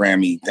my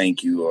Grammy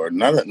thank you or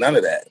none of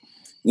that.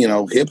 You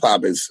know, hip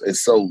hop is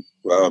so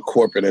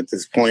corporate at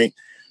this point.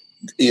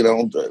 You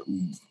know,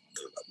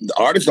 the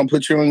artists don't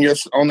put you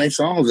on their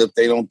songs if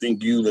they don't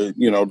think you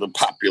the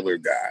popular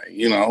guy,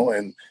 you know.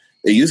 And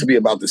it used to be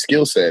about the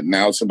skill set.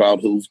 Now it's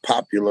about who's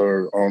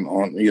popular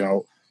on you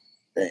know.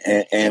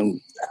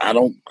 And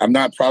I'm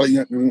not probably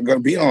going to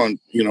be on,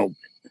 you know,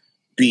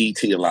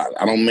 BET a lot.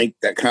 I don't make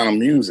that kind of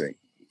music.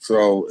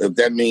 So if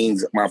that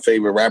means my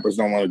favorite rappers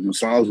don't want to do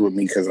songs with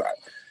me because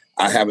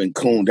I haven't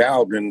cooned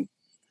out, then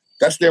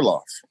that's their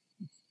loss.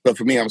 But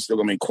for me, I'm still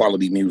going to make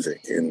quality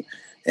music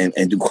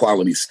and do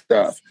quality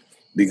stuff,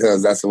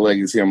 because that's the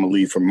legacy I'm going to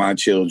leave for my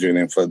children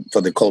and for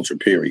the culture,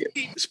 period.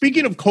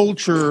 Speaking of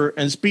culture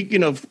and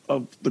speaking of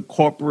the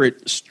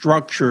corporate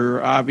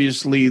structure,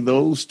 obviously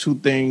those two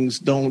things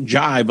don't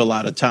jive a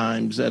lot of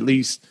times, at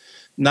least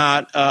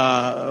not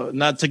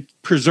to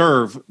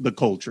preserve the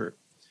culture.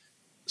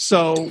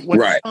 So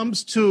when it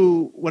comes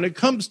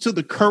to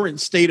the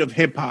current state of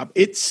hip hop,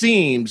 it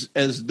seems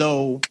as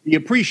though the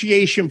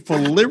appreciation for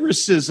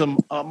lyricism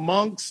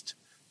amongst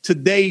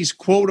today's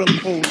quote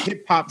unquote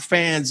hip hop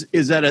fans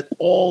is at an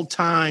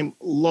all-time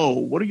low.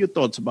 What are your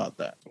thoughts about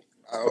that?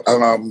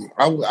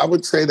 I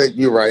would say that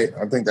you're right.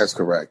 I think that's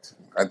correct.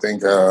 I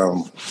think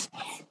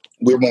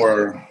we're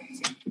more,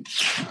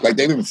 like,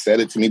 they've even said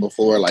it to me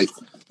before, like,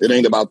 it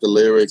ain't about the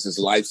lyrics, it's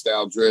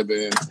lifestyle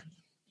driven.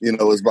 You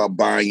know, it's about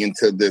buying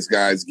into this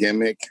guy's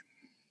gimmick,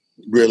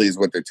 really is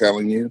what they're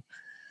telling you.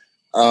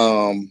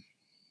 I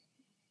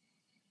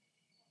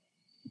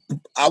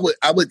would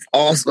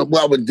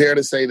dare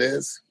to say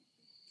this,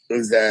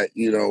 is that,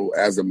 you know,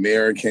 as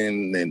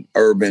American and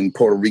urban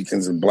Puerto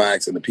Ricans and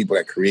blacks and the people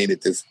that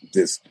created this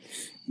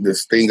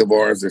thing of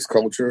ours, this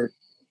culture,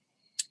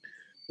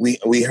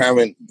 we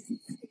haven't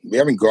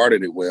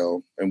guarded it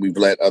well, and we've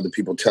let other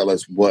people tell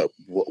us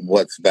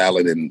what's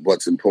valid and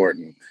what's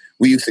important.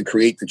 We used to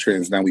create the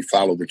trends. Now we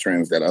follow the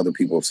trends that other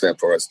people have set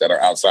for us that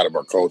are outside of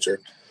our culture.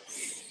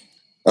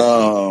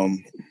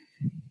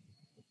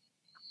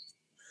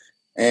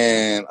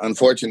 And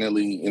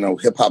unfortunately, you know,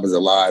 hip hop is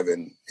alive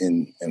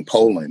in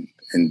Poland,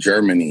 in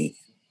Germany,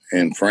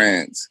 in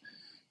France,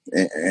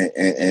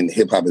 and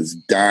hip hop is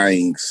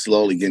dying,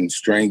 slowly getting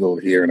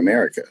strangled here in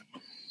America.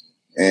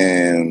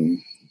 And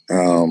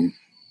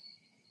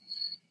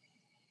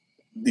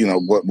you know,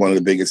 one of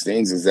the biggest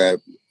things is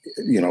that,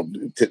 you know,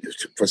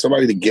 for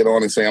somebody to get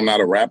on and say I'm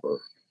not a rapper,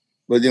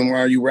 but then why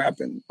are you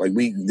rapping? Like,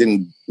 we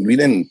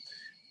didn't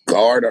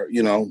guard our,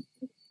 you know,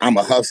 I'm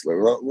a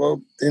hustler.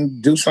 Well, then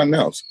do something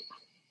else.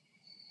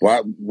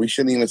 Why we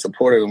shouldn't even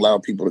support it and allow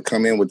people to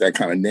come in with that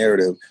kind of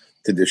narrative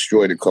to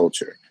destroy the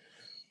culture.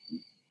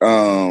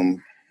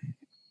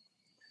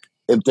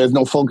 If there's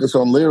no focus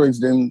on lyrics,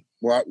 then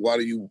why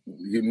do you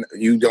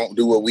don't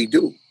do what we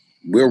do?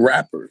 We're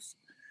rappers.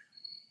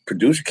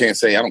 Producer can't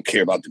say I don't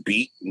care about the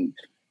beat. And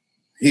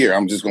here,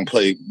 I'm just gonna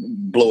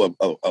blow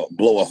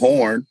a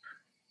horn,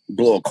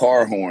 blow a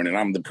car horn, and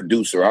I'm the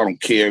producer. I don't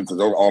care because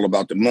I'm all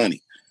about the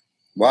money.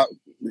 Well,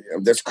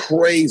 that's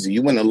crazy.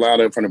 You wouldn't allow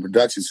that from the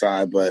production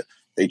side, but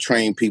they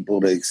train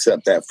people to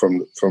accept that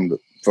from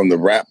the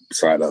rap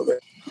side of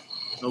it.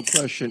 No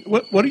question.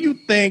 What do you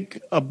think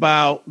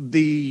about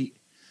the?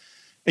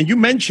 And you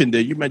mentioned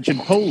it. You mentioned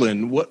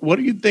Poland. What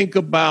do you think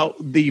about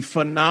the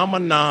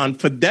phenomenon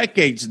for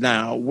decades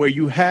now, where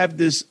you have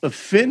this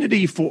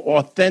affinity for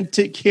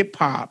authentic hip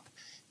hop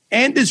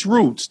and its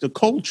roots, the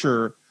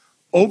culture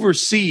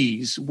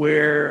overseas,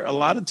 where a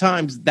lot of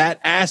times that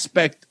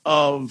aspect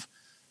of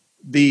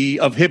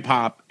hip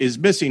hop is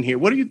missing here.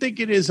 What do you think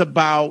it is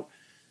about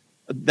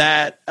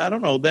that? I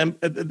don't know, them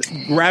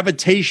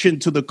gravitation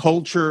to the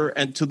culture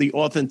and to the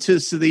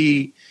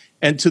authenticity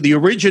and to the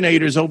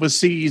originators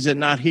overseas and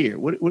not here.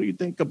 What do you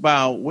think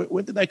about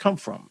where did that come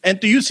from? And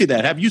do you see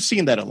that? Have you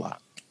seen that a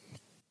lot?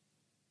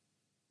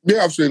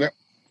 Yeah, I've seen it.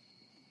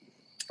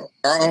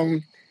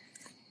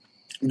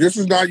 This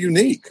is not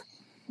unique.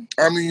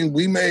 I mean,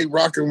 we made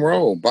rock and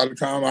roll. By the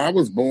time I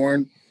was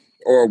born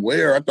or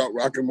aware, I thought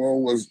rock and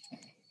roll was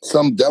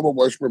some devil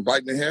worshiper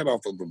biting the head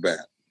off of a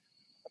bat.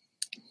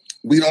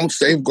 We don't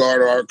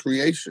safeguard our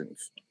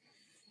creations.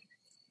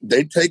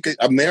 They take it.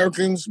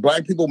 Americans,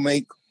 black people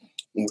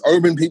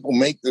urban people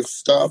make this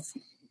stuff,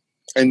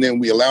 and then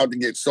we allow it to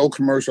get so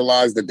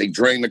commercialized that they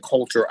drain the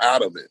culture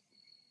out of it.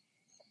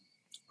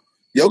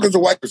 Yoga's a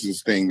white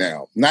person's thing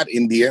now, not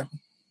India.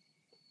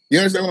 You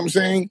understand what I'm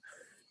saying?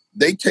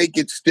 They take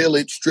it, steal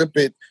it, strip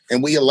it,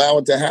 and we allow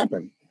it to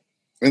happen.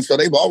 And so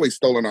they've always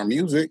stolen our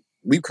music.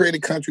 We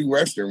created country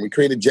western. We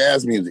created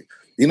jazz music.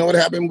 You know what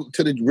happened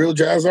to the real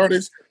jazz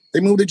artists? They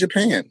moved to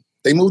Japan.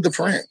 They moved to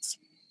France.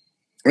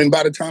 And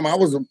by the time I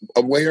was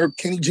aware,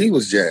 Kenny G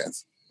was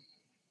jazz.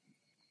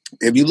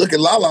 If you look at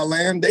La La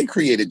Land, they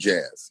created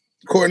jazz,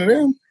 according to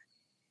them.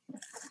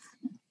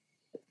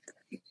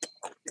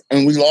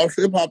 And we lost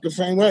hip hop the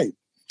same way.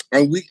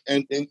 And we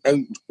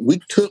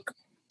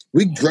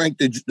drank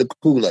the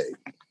Kool-Aid.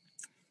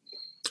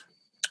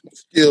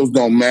 Skills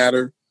don't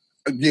matter.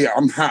 Yeah,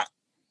 I'm hot.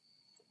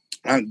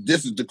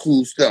 This is the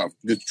cool stuff.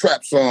 This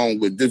trap song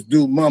with this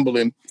dude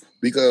mumbling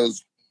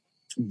because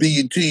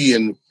BET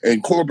and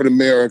corporate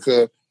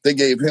America, they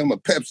gave him a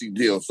Pepsi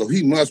deal. So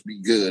he must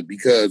be good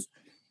because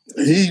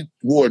he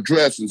wore a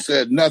dress and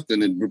said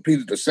nothing and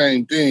repeated the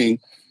same thing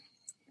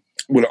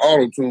with an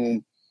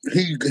auto-tune.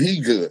 He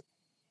good.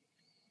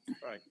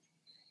 Right.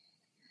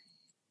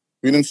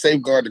 We didn't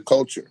safeguard the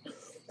culture.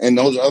 And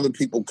those other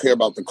people care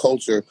about the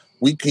culture.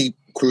 We keep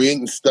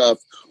creating stuff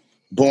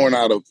born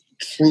out of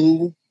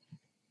true,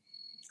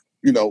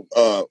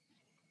 what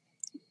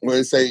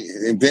they say,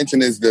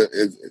 invention is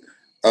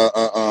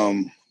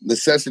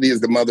necessity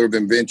is the mother of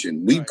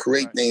invention. We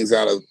create things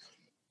out of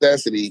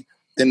necessity,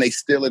 then they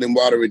steal it and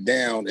water it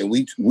down, and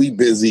we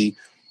busy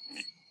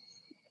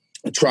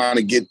trying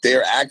to get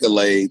their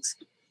accolades,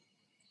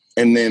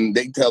 and then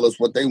they tell us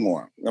what they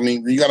want. I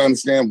mean, you got to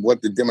understand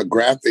what the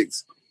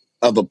demographics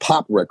of a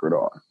pop record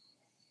are.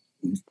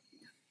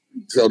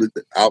 So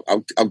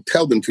I'll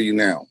tell them to you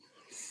now.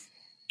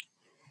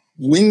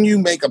 When you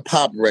make a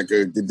pop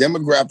record, the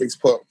demographics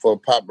for a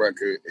pop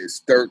record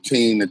is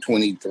 13 to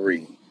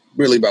 23,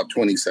 really about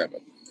 27.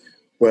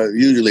 But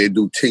usually they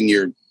do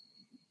 10-year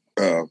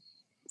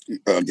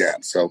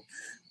gap. So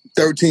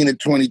 13 to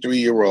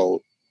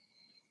 23-year-old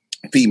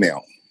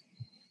female.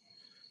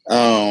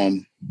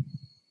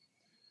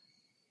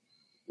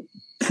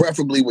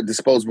 Preferably with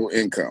disposable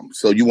income.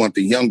 So you want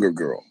the younger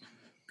girl.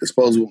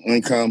 Disposable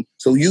income.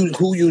 So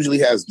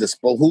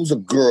who's a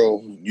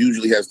girl who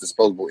usually has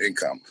disposable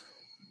income?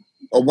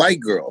 A white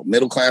girl,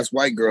 middle-class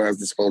white girl has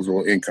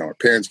disposable income. Her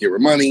parents give her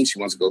money. She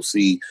wants to go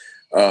see,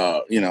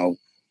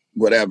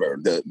 whatever,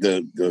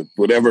 the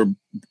whatever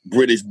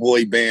British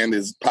boy band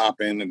is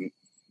popping and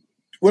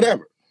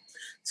whatever.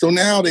 So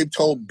now they've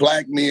told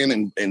black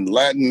men and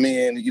Latin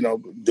men,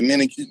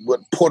 Dominican,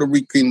 Puerto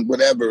Rican,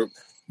 whatever,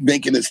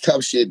 making this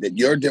tough shit that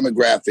your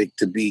demographic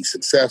to be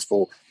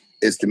successful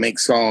is to make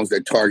songs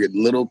that target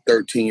little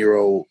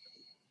 13-year-old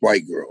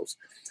white girls.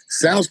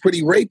 Sounds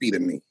pretty rapey to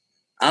me.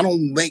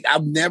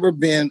 I've never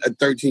been a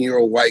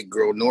 13-year-old white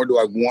girl, nor do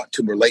I want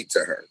to relate to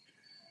her.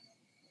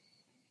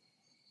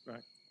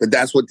 Right. But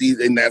that's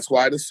that's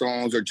why the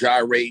songs are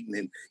gyrating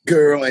and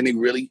girl, and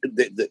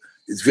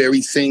it's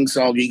very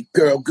sing-songy,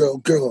 girl, girl,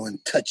 girl,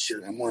 and touch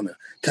it. I want to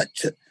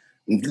touch it.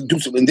 And do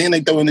something. And then they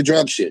throw in the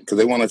drug shit because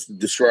they want us to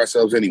destroy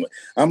ourselves anyway.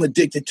 I'm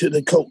addicted to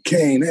the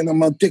cocaine, and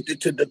I'm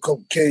addicted to the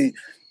cocaine.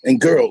 And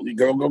girl,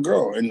 girl, girl,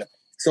 girl. And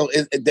so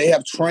they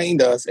have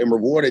trained us and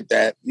rewarded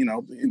that,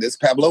 this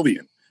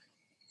Pavlovian.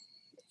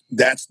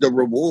 That's the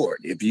reward.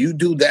 If you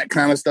do that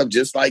kind of stuff,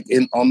 just like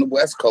on the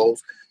West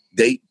Coast,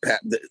 you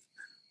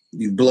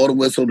blow the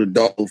whistle, the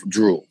dog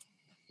drool.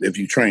 If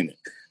you train it,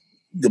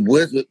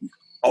 if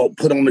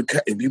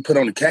you put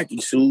on a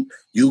khaki suit,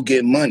 you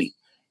get money.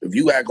 If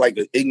you act like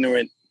an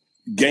ignorant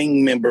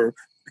gang member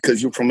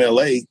because you're from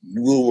LA,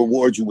 we'll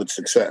reward you with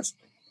success.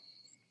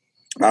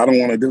 I don't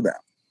want to do that.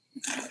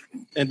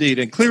 Indeed.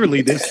 And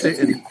clearly this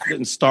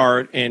didn't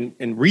start in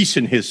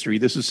recent history.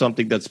 This is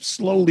something that's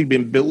slowly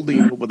been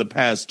building over the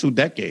past 2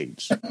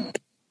 decades.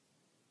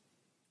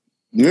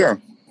 Yeah.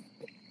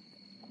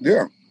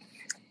 Yeah.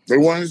 They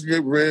want us to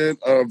get rid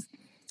of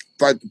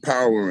fight the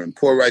power and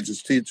poor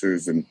righteous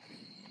teachers. And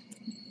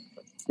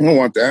I don't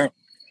want that.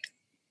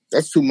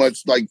 That's too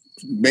much like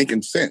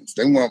making sense.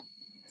 They want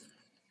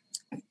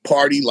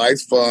party,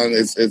 life's fun.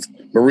 It's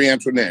Marie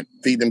Antoinette.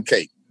 Feed them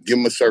cake. Give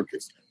them a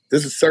circus.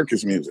 This is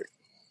circus music.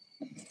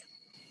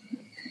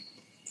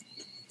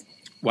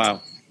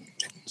 Wow.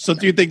 So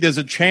do you think there's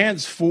a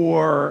chance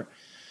for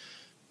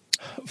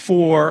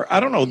I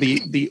don't know,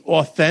 the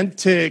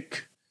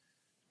authentic?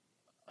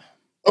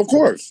 Of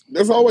course.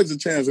 There's always a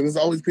chance, and there's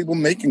always people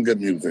making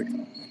good music.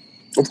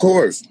 Of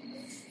course.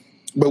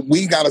 But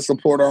we gotta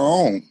support our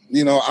own.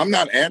 You know, I'm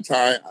not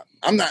anti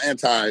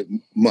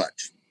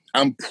much.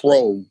 I'm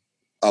pro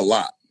a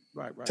lot.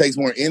 Right. It takes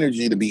more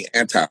energy to be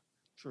anti.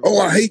 True. Oh,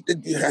 I hate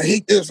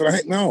this,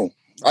 and no.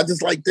 I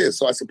just like this,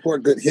 so I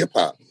support good hip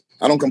hop.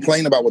 I don't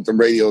complain about what the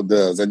radio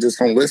does. I just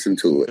don't listen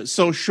to it.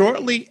 So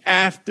shortly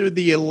after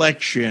the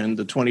election,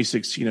 the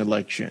 2016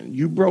 election,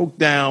 you broke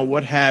down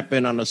what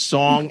happened on a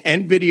song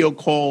and video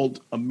called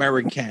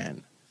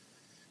American.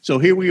 So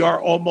here we are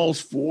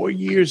almost 4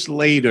 years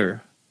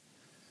later.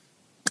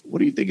 What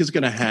do you think is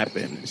going to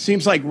happen? It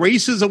seems like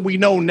racism, we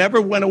know,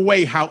 never went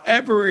away.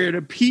 However, it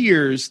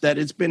appears that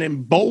it's been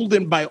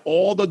emboldened by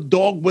all the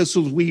dog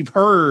whistles we've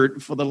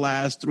heard for the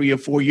last 3 or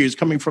 4 years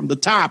coming from the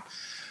top.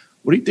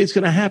 What do you think is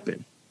going to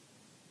happen?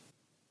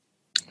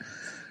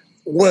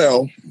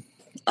 Well,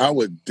 I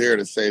would dare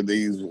to say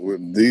these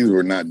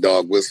were not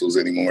dog whistles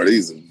anymore.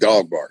 These are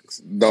dog barks.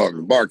 Dogs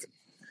barking.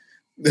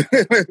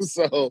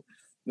 So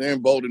they're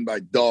emboldened by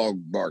dog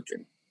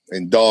barking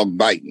and dog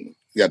biting.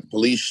 You got the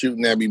police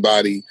shooting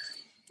everybody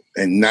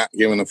and not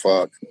giving a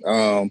fuck.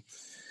 I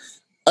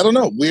don't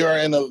know. We're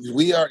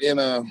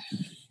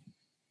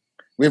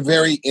a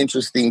very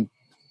interesting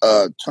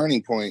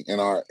turning point in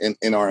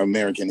our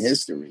American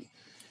history.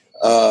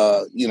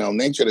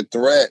 Nature of the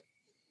Threat.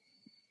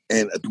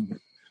 And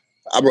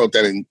I wrote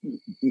that in,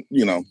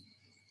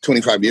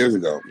 25 years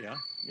ago. Yeah.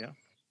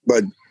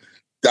 But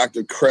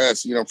Dr.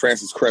 Kress,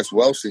 Francis Cress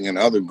Welsing and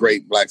other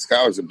great Black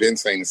scholars have been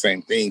saying the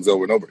same things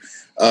over and over.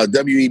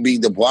 W.E.B.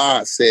 Du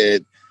Bois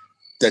said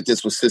that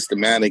this was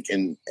systematic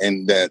and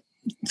that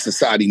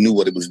society knew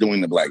what it was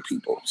doing to Black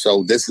people.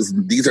 So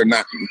these are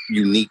not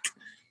unique,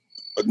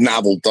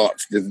 novel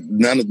thoughts.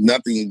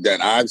 Nothing that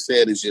I've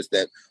said is just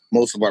that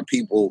most of our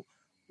people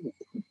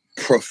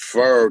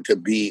prefer to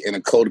be in a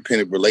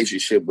codependent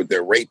relationship with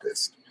their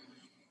rapist.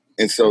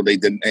 And so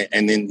then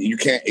you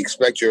can't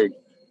expect your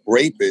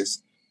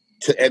rapist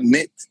to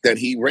admit that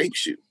he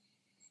rapes you.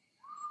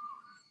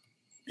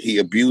 He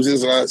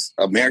abuses us.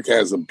 America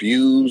has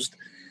abused,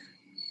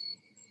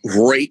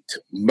 raped,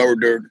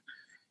 murdered,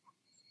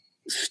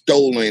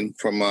 stolen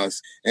from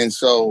us. And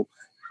so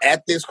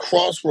at this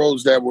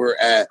crossroads that we're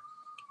at,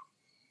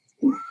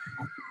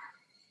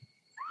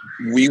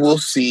 we will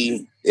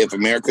see if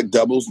America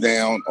doubles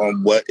down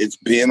on what it's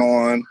been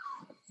on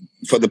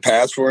for the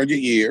past 400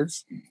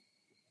 years,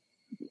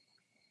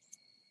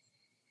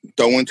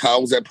 throwing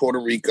towels at Puerto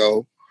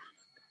Rico,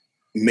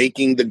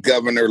 making the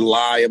governor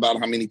lie about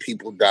how many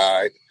people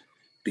died,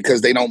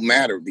 because they don't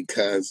matter,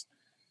 because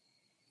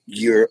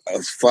you're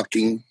a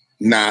fucking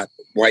not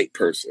white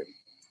person.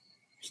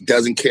 He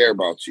doesn't care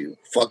about you.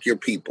 Fuck your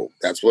people.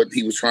 That's what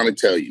he was trying to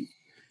tell you.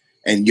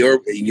 And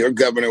your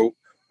governor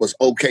was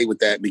okay with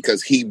that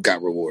because he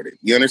got rewarded.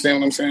 You understand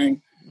what I'm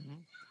saying? Mm-hmm.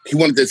 He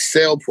wanted to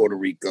sell Puerto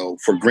Rico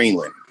for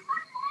Greenland.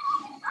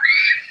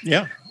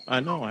 Yeah,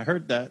 I know. I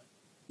heard that.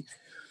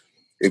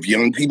 If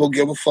young people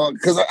give a fuck,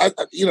 because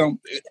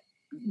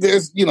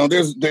there's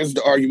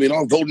the argument,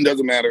 oh, voting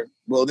doesn't matter.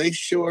 Well, they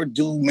sure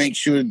do make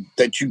sure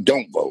that you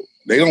don't vote.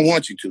 They don't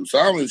want you to. So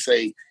I'm going to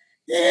say,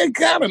 yeah, it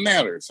kind of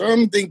matters. So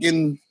I'm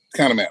thinking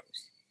kind of matters.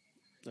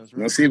 That's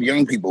right. See if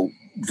young people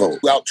vote.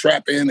 Out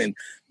trapping and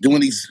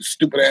doing these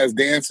stupid ass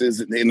dances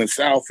in the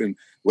South and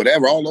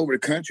whatever, all over the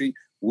country.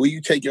 Will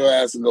you take your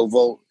ass and go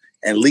vote?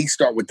 At least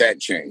start with that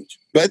change.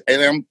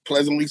 And I'm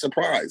pleasantly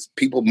surprised.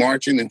 People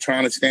marching and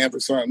trying to stand for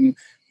something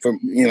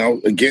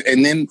again.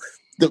 And then,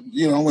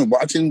 and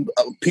watching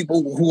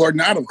people who are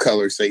not of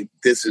color say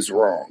this is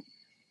wrong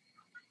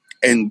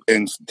and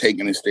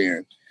taking a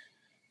stand.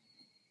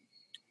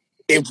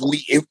 If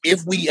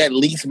we at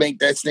least make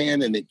that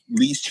stand and at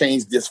least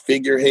change this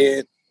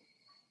figurehead,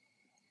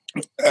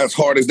 as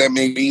hard as that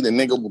may be, the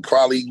nigga will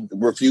probably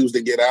refuse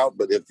to get out.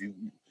 But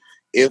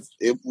if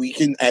we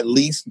can at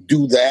least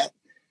do that,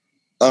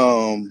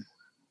 and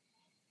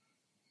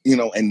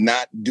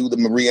not do the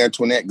Marie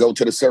Antoinette, go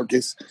to the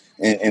circus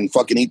and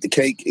fucking eat the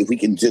cake. If we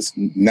can just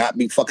not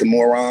be fucking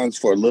morons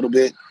for a little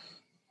bit,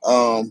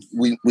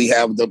 we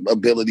have the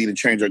ability to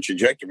change our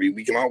trajectory.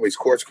 We can always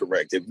course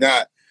correct. If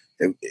not,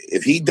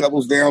 if he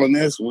doubles down on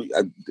this,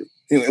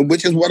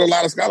 which is what a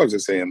lot of scholars are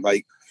saying,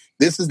 like,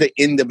 this is the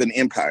end of an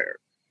empire.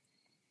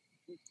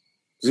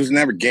 This is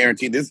never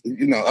guaranteed. This,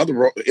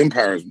 other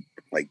empires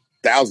like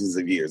thousands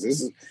of years.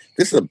 This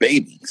is a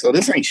baby. So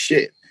this ain't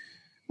shit.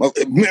 Well,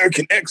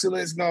 American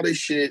excellence and all this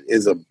shit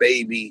is a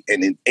baby,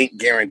 and it ain't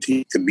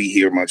guaranteed to be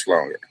here much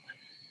longer.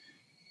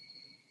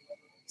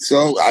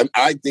 So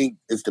I think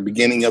it's the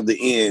beginning of the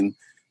end.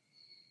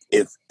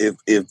 If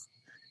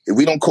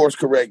we don't course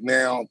correct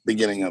now,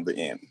 beginning of the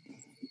end.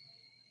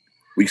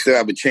 We still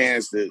have a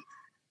chance to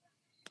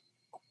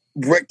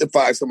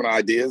rectify some of the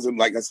ideas. And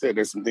like I said,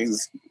 there's some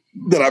things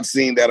that I've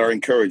seen that are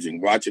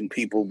encouraging. Watching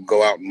people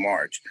go out and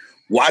march.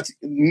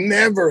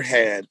 Never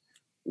had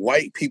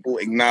white people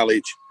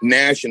acknowledge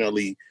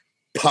nationally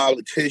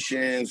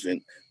politicians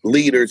and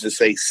leaders to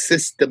say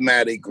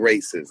systematic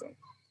racism.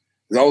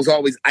 It was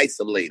always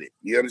isolated.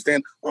 You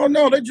understand? Oh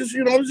no, that just,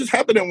 it just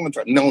happened at one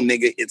time. No,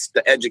 nigga, it's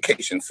the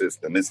education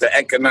system. It's the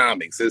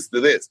economics. It's the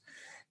this.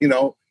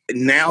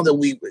 Now that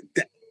we've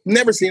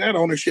never seen that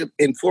ownership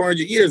in 400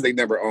 years, they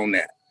never owned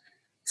that.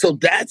 So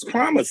that's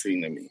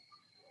promising to me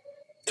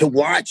to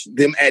watch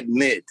them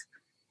admit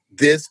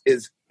this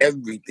is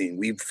everything.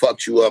 We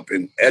fucked you up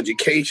in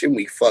education.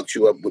 We fucked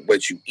you up with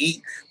what you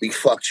eat. We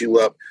fucked you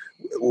up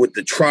with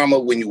the trauma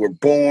when you were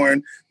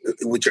born,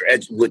 with your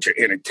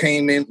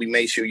entertainment. We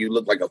made sure you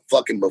look like a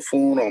fucking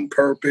buffoon on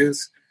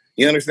purpose.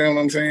 You understand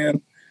what I'm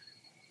saying?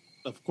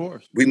 Of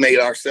course. We made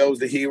ourselves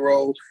the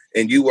hero,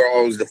 and you were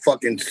always the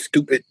fucking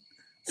stupid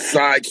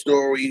side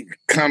story,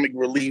 comic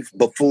relief,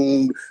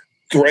 buffoon,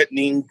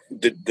 threatening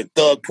the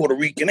thug Puerto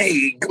Rican.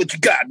 Hey, what you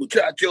got,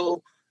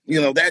 muchacho?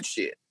 That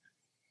shit.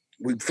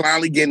 We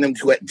finally getting them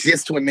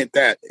to admit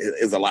that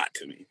is a lot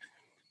to me.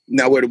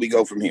 Now, where do we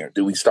go from here?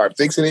 Do we start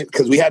fixing it?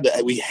 Because we had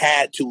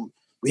to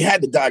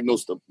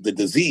diagnose the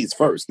disease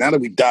first. Now that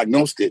we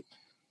diagnosed it,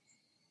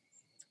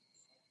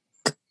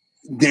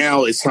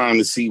 now it's time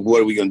to see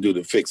what are we going to do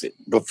to fix it.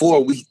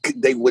 Before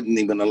they wouldn't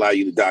even allow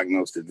you to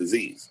diagnose the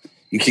disease.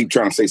 You keep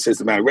trying to say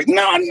systematic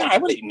racism. No,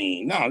 what do you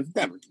mean? No, it's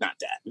never not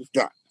that. It's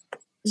not.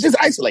 It's just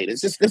isolated.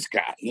 It's just this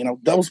guy.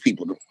 Those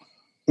people.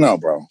 No,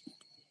 bro.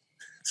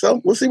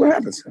 So we'll see what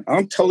happens.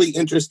 I'm totally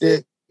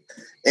interested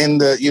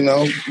in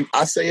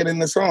I say it in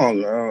the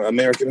song,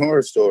 American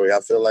Horror Story.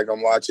 I feel like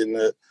I'm watching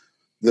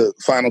the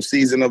final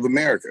season of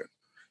America.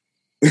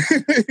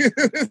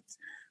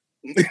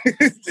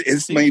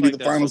 It's maybe like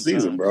the final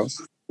season, bro.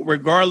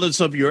 Regardless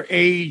of your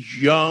age,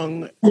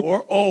 young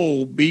or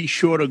old, be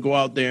sure to go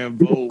out there and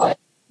vote.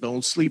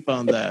 Don't sleep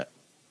on that.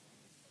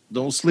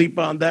 Don't sleep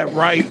on that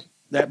right,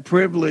 that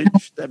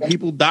privilege that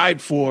people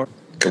died for.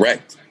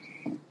 Correct.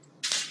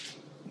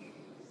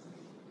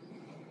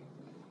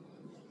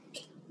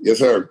 Yes,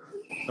 sir.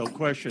 No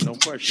question.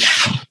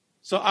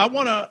 So I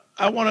wanna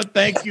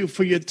thank you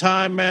for your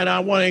time, man. I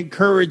want to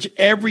encourage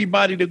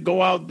everybody to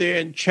go out there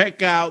and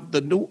check out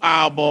the new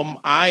album,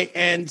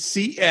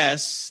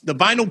 INCS, the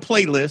vinyl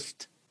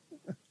playlist.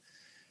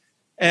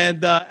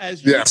 And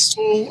as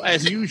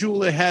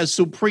usual, it has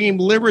supreme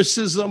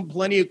lyricism,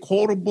 plenty of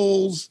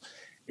quotables.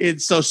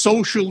 It's a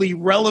socially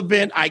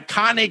relevant,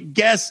 iconic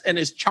guest, and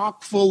it's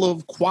chock full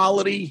of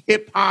quality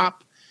hip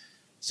hop.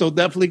 So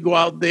definitely go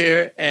out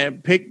there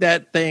and pick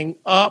that thing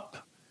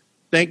up.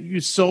 Thank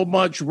you so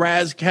much,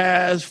 Ras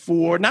Kass,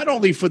 for not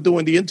only for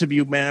doing the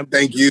interview, man.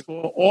 Thank you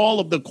for all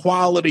of the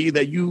quality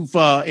that you've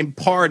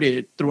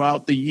imparted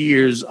throughout the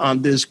years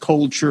on this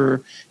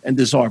culture and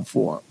this art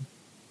form.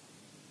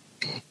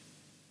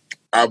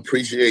 I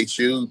appreciate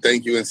you.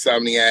 Thank you,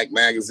 Insomniac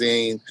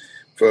Magazine,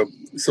 for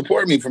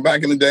supporting me from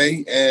back in the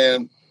day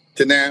and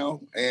to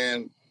now.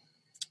 And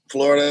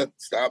Florida,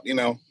 stop,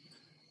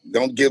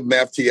 don't give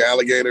meth to your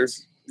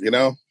alligators,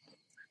 Go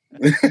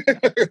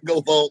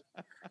vote.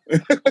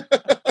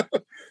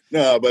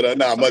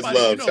 Much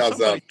love.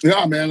 Shouts out.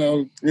 Yeah,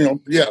 man.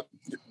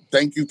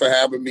 Thank you for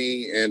having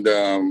me,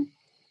 and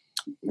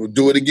we'll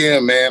do it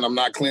again, man. I'm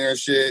not clearing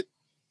shit.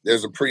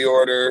 There's a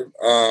pre-order.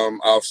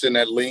 I'll send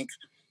that link,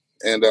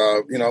 and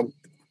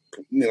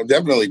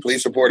definitely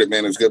please support it,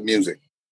 man. It's good music.